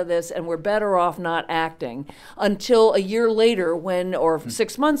get out of this? And we're better off not acting until a year later, or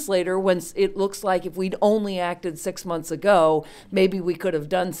 6 months later, when it looks like if we'd only acted 6 months ago, maybe we could have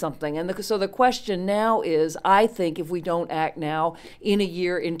done something. And so the question now is, I think if we don't act now, in a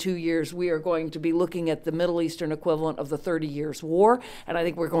year, in 2 years, we are going to be looking at the Middle Eastern equivalent of the 30 Years' War. And I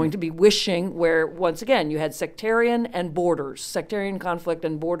think we're going to be wishing where, once again, you had sectarian conflict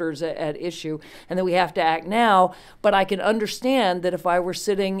and borders at issue, and that we have to act now. But I can understand that if I were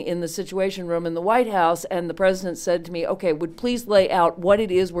sitting in the Situation Room in the White House and the president said to me, okay, would please lay out what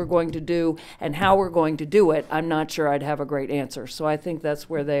it is we're going to do and how we're going to do it, I'm not sure I'd have a great answer. So I think that's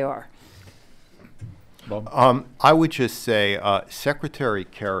where they are. I would just say Secretary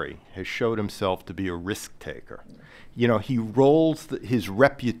Kerry has showed himself to be a risk taker. He rolls his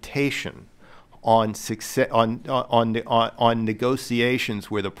reputation on success on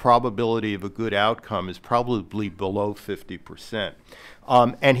negotiations where the probability of a good outcome is probably below 50%.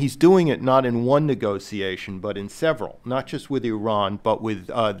 And he's doing it not in one negotiation, but in several, not just with Iran, but with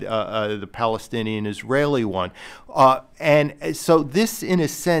the Palestinian-Israeli one. And so this, in a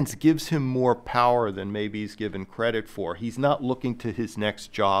sense, gives him more power than maybe he's given credit for. He's not looking to his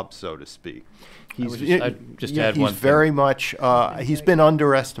next job, so to speak. He's very much, he's been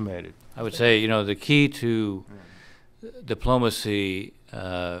underestimated. I would say, the key to diplomacy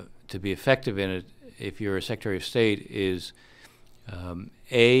to be effective in it, if you're a Secretary of State, is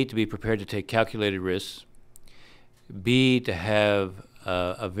A, to be prepared to take calculated risks, B, to have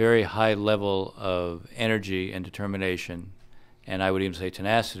a very high level of energy and determination, and I would even say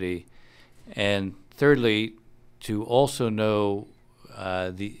tenacity, and thirdly, to also know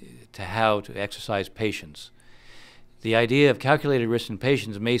how to exercise patience. The idea of calculated risk and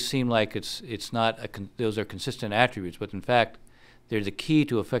patience may seem like it's not those are consistent attributes, but in fact, they're the key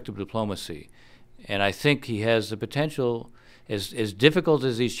to effective diplomacy. And I think he has the potential, as difficult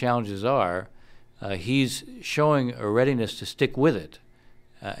as these challenges are, he's showing a readiness to stick with it.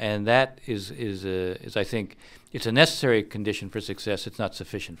 And that is I think, it's a necessary condition for success. It's not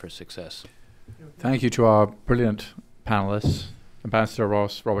sufficient for success. Thank you to our brilliant panelists, Ambassador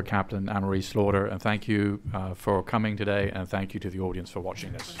Ross, Robert Kaplan, Anne-Marie Slaughter, and thank you for coming today, and thank you to the audience for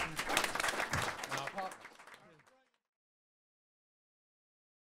watching this.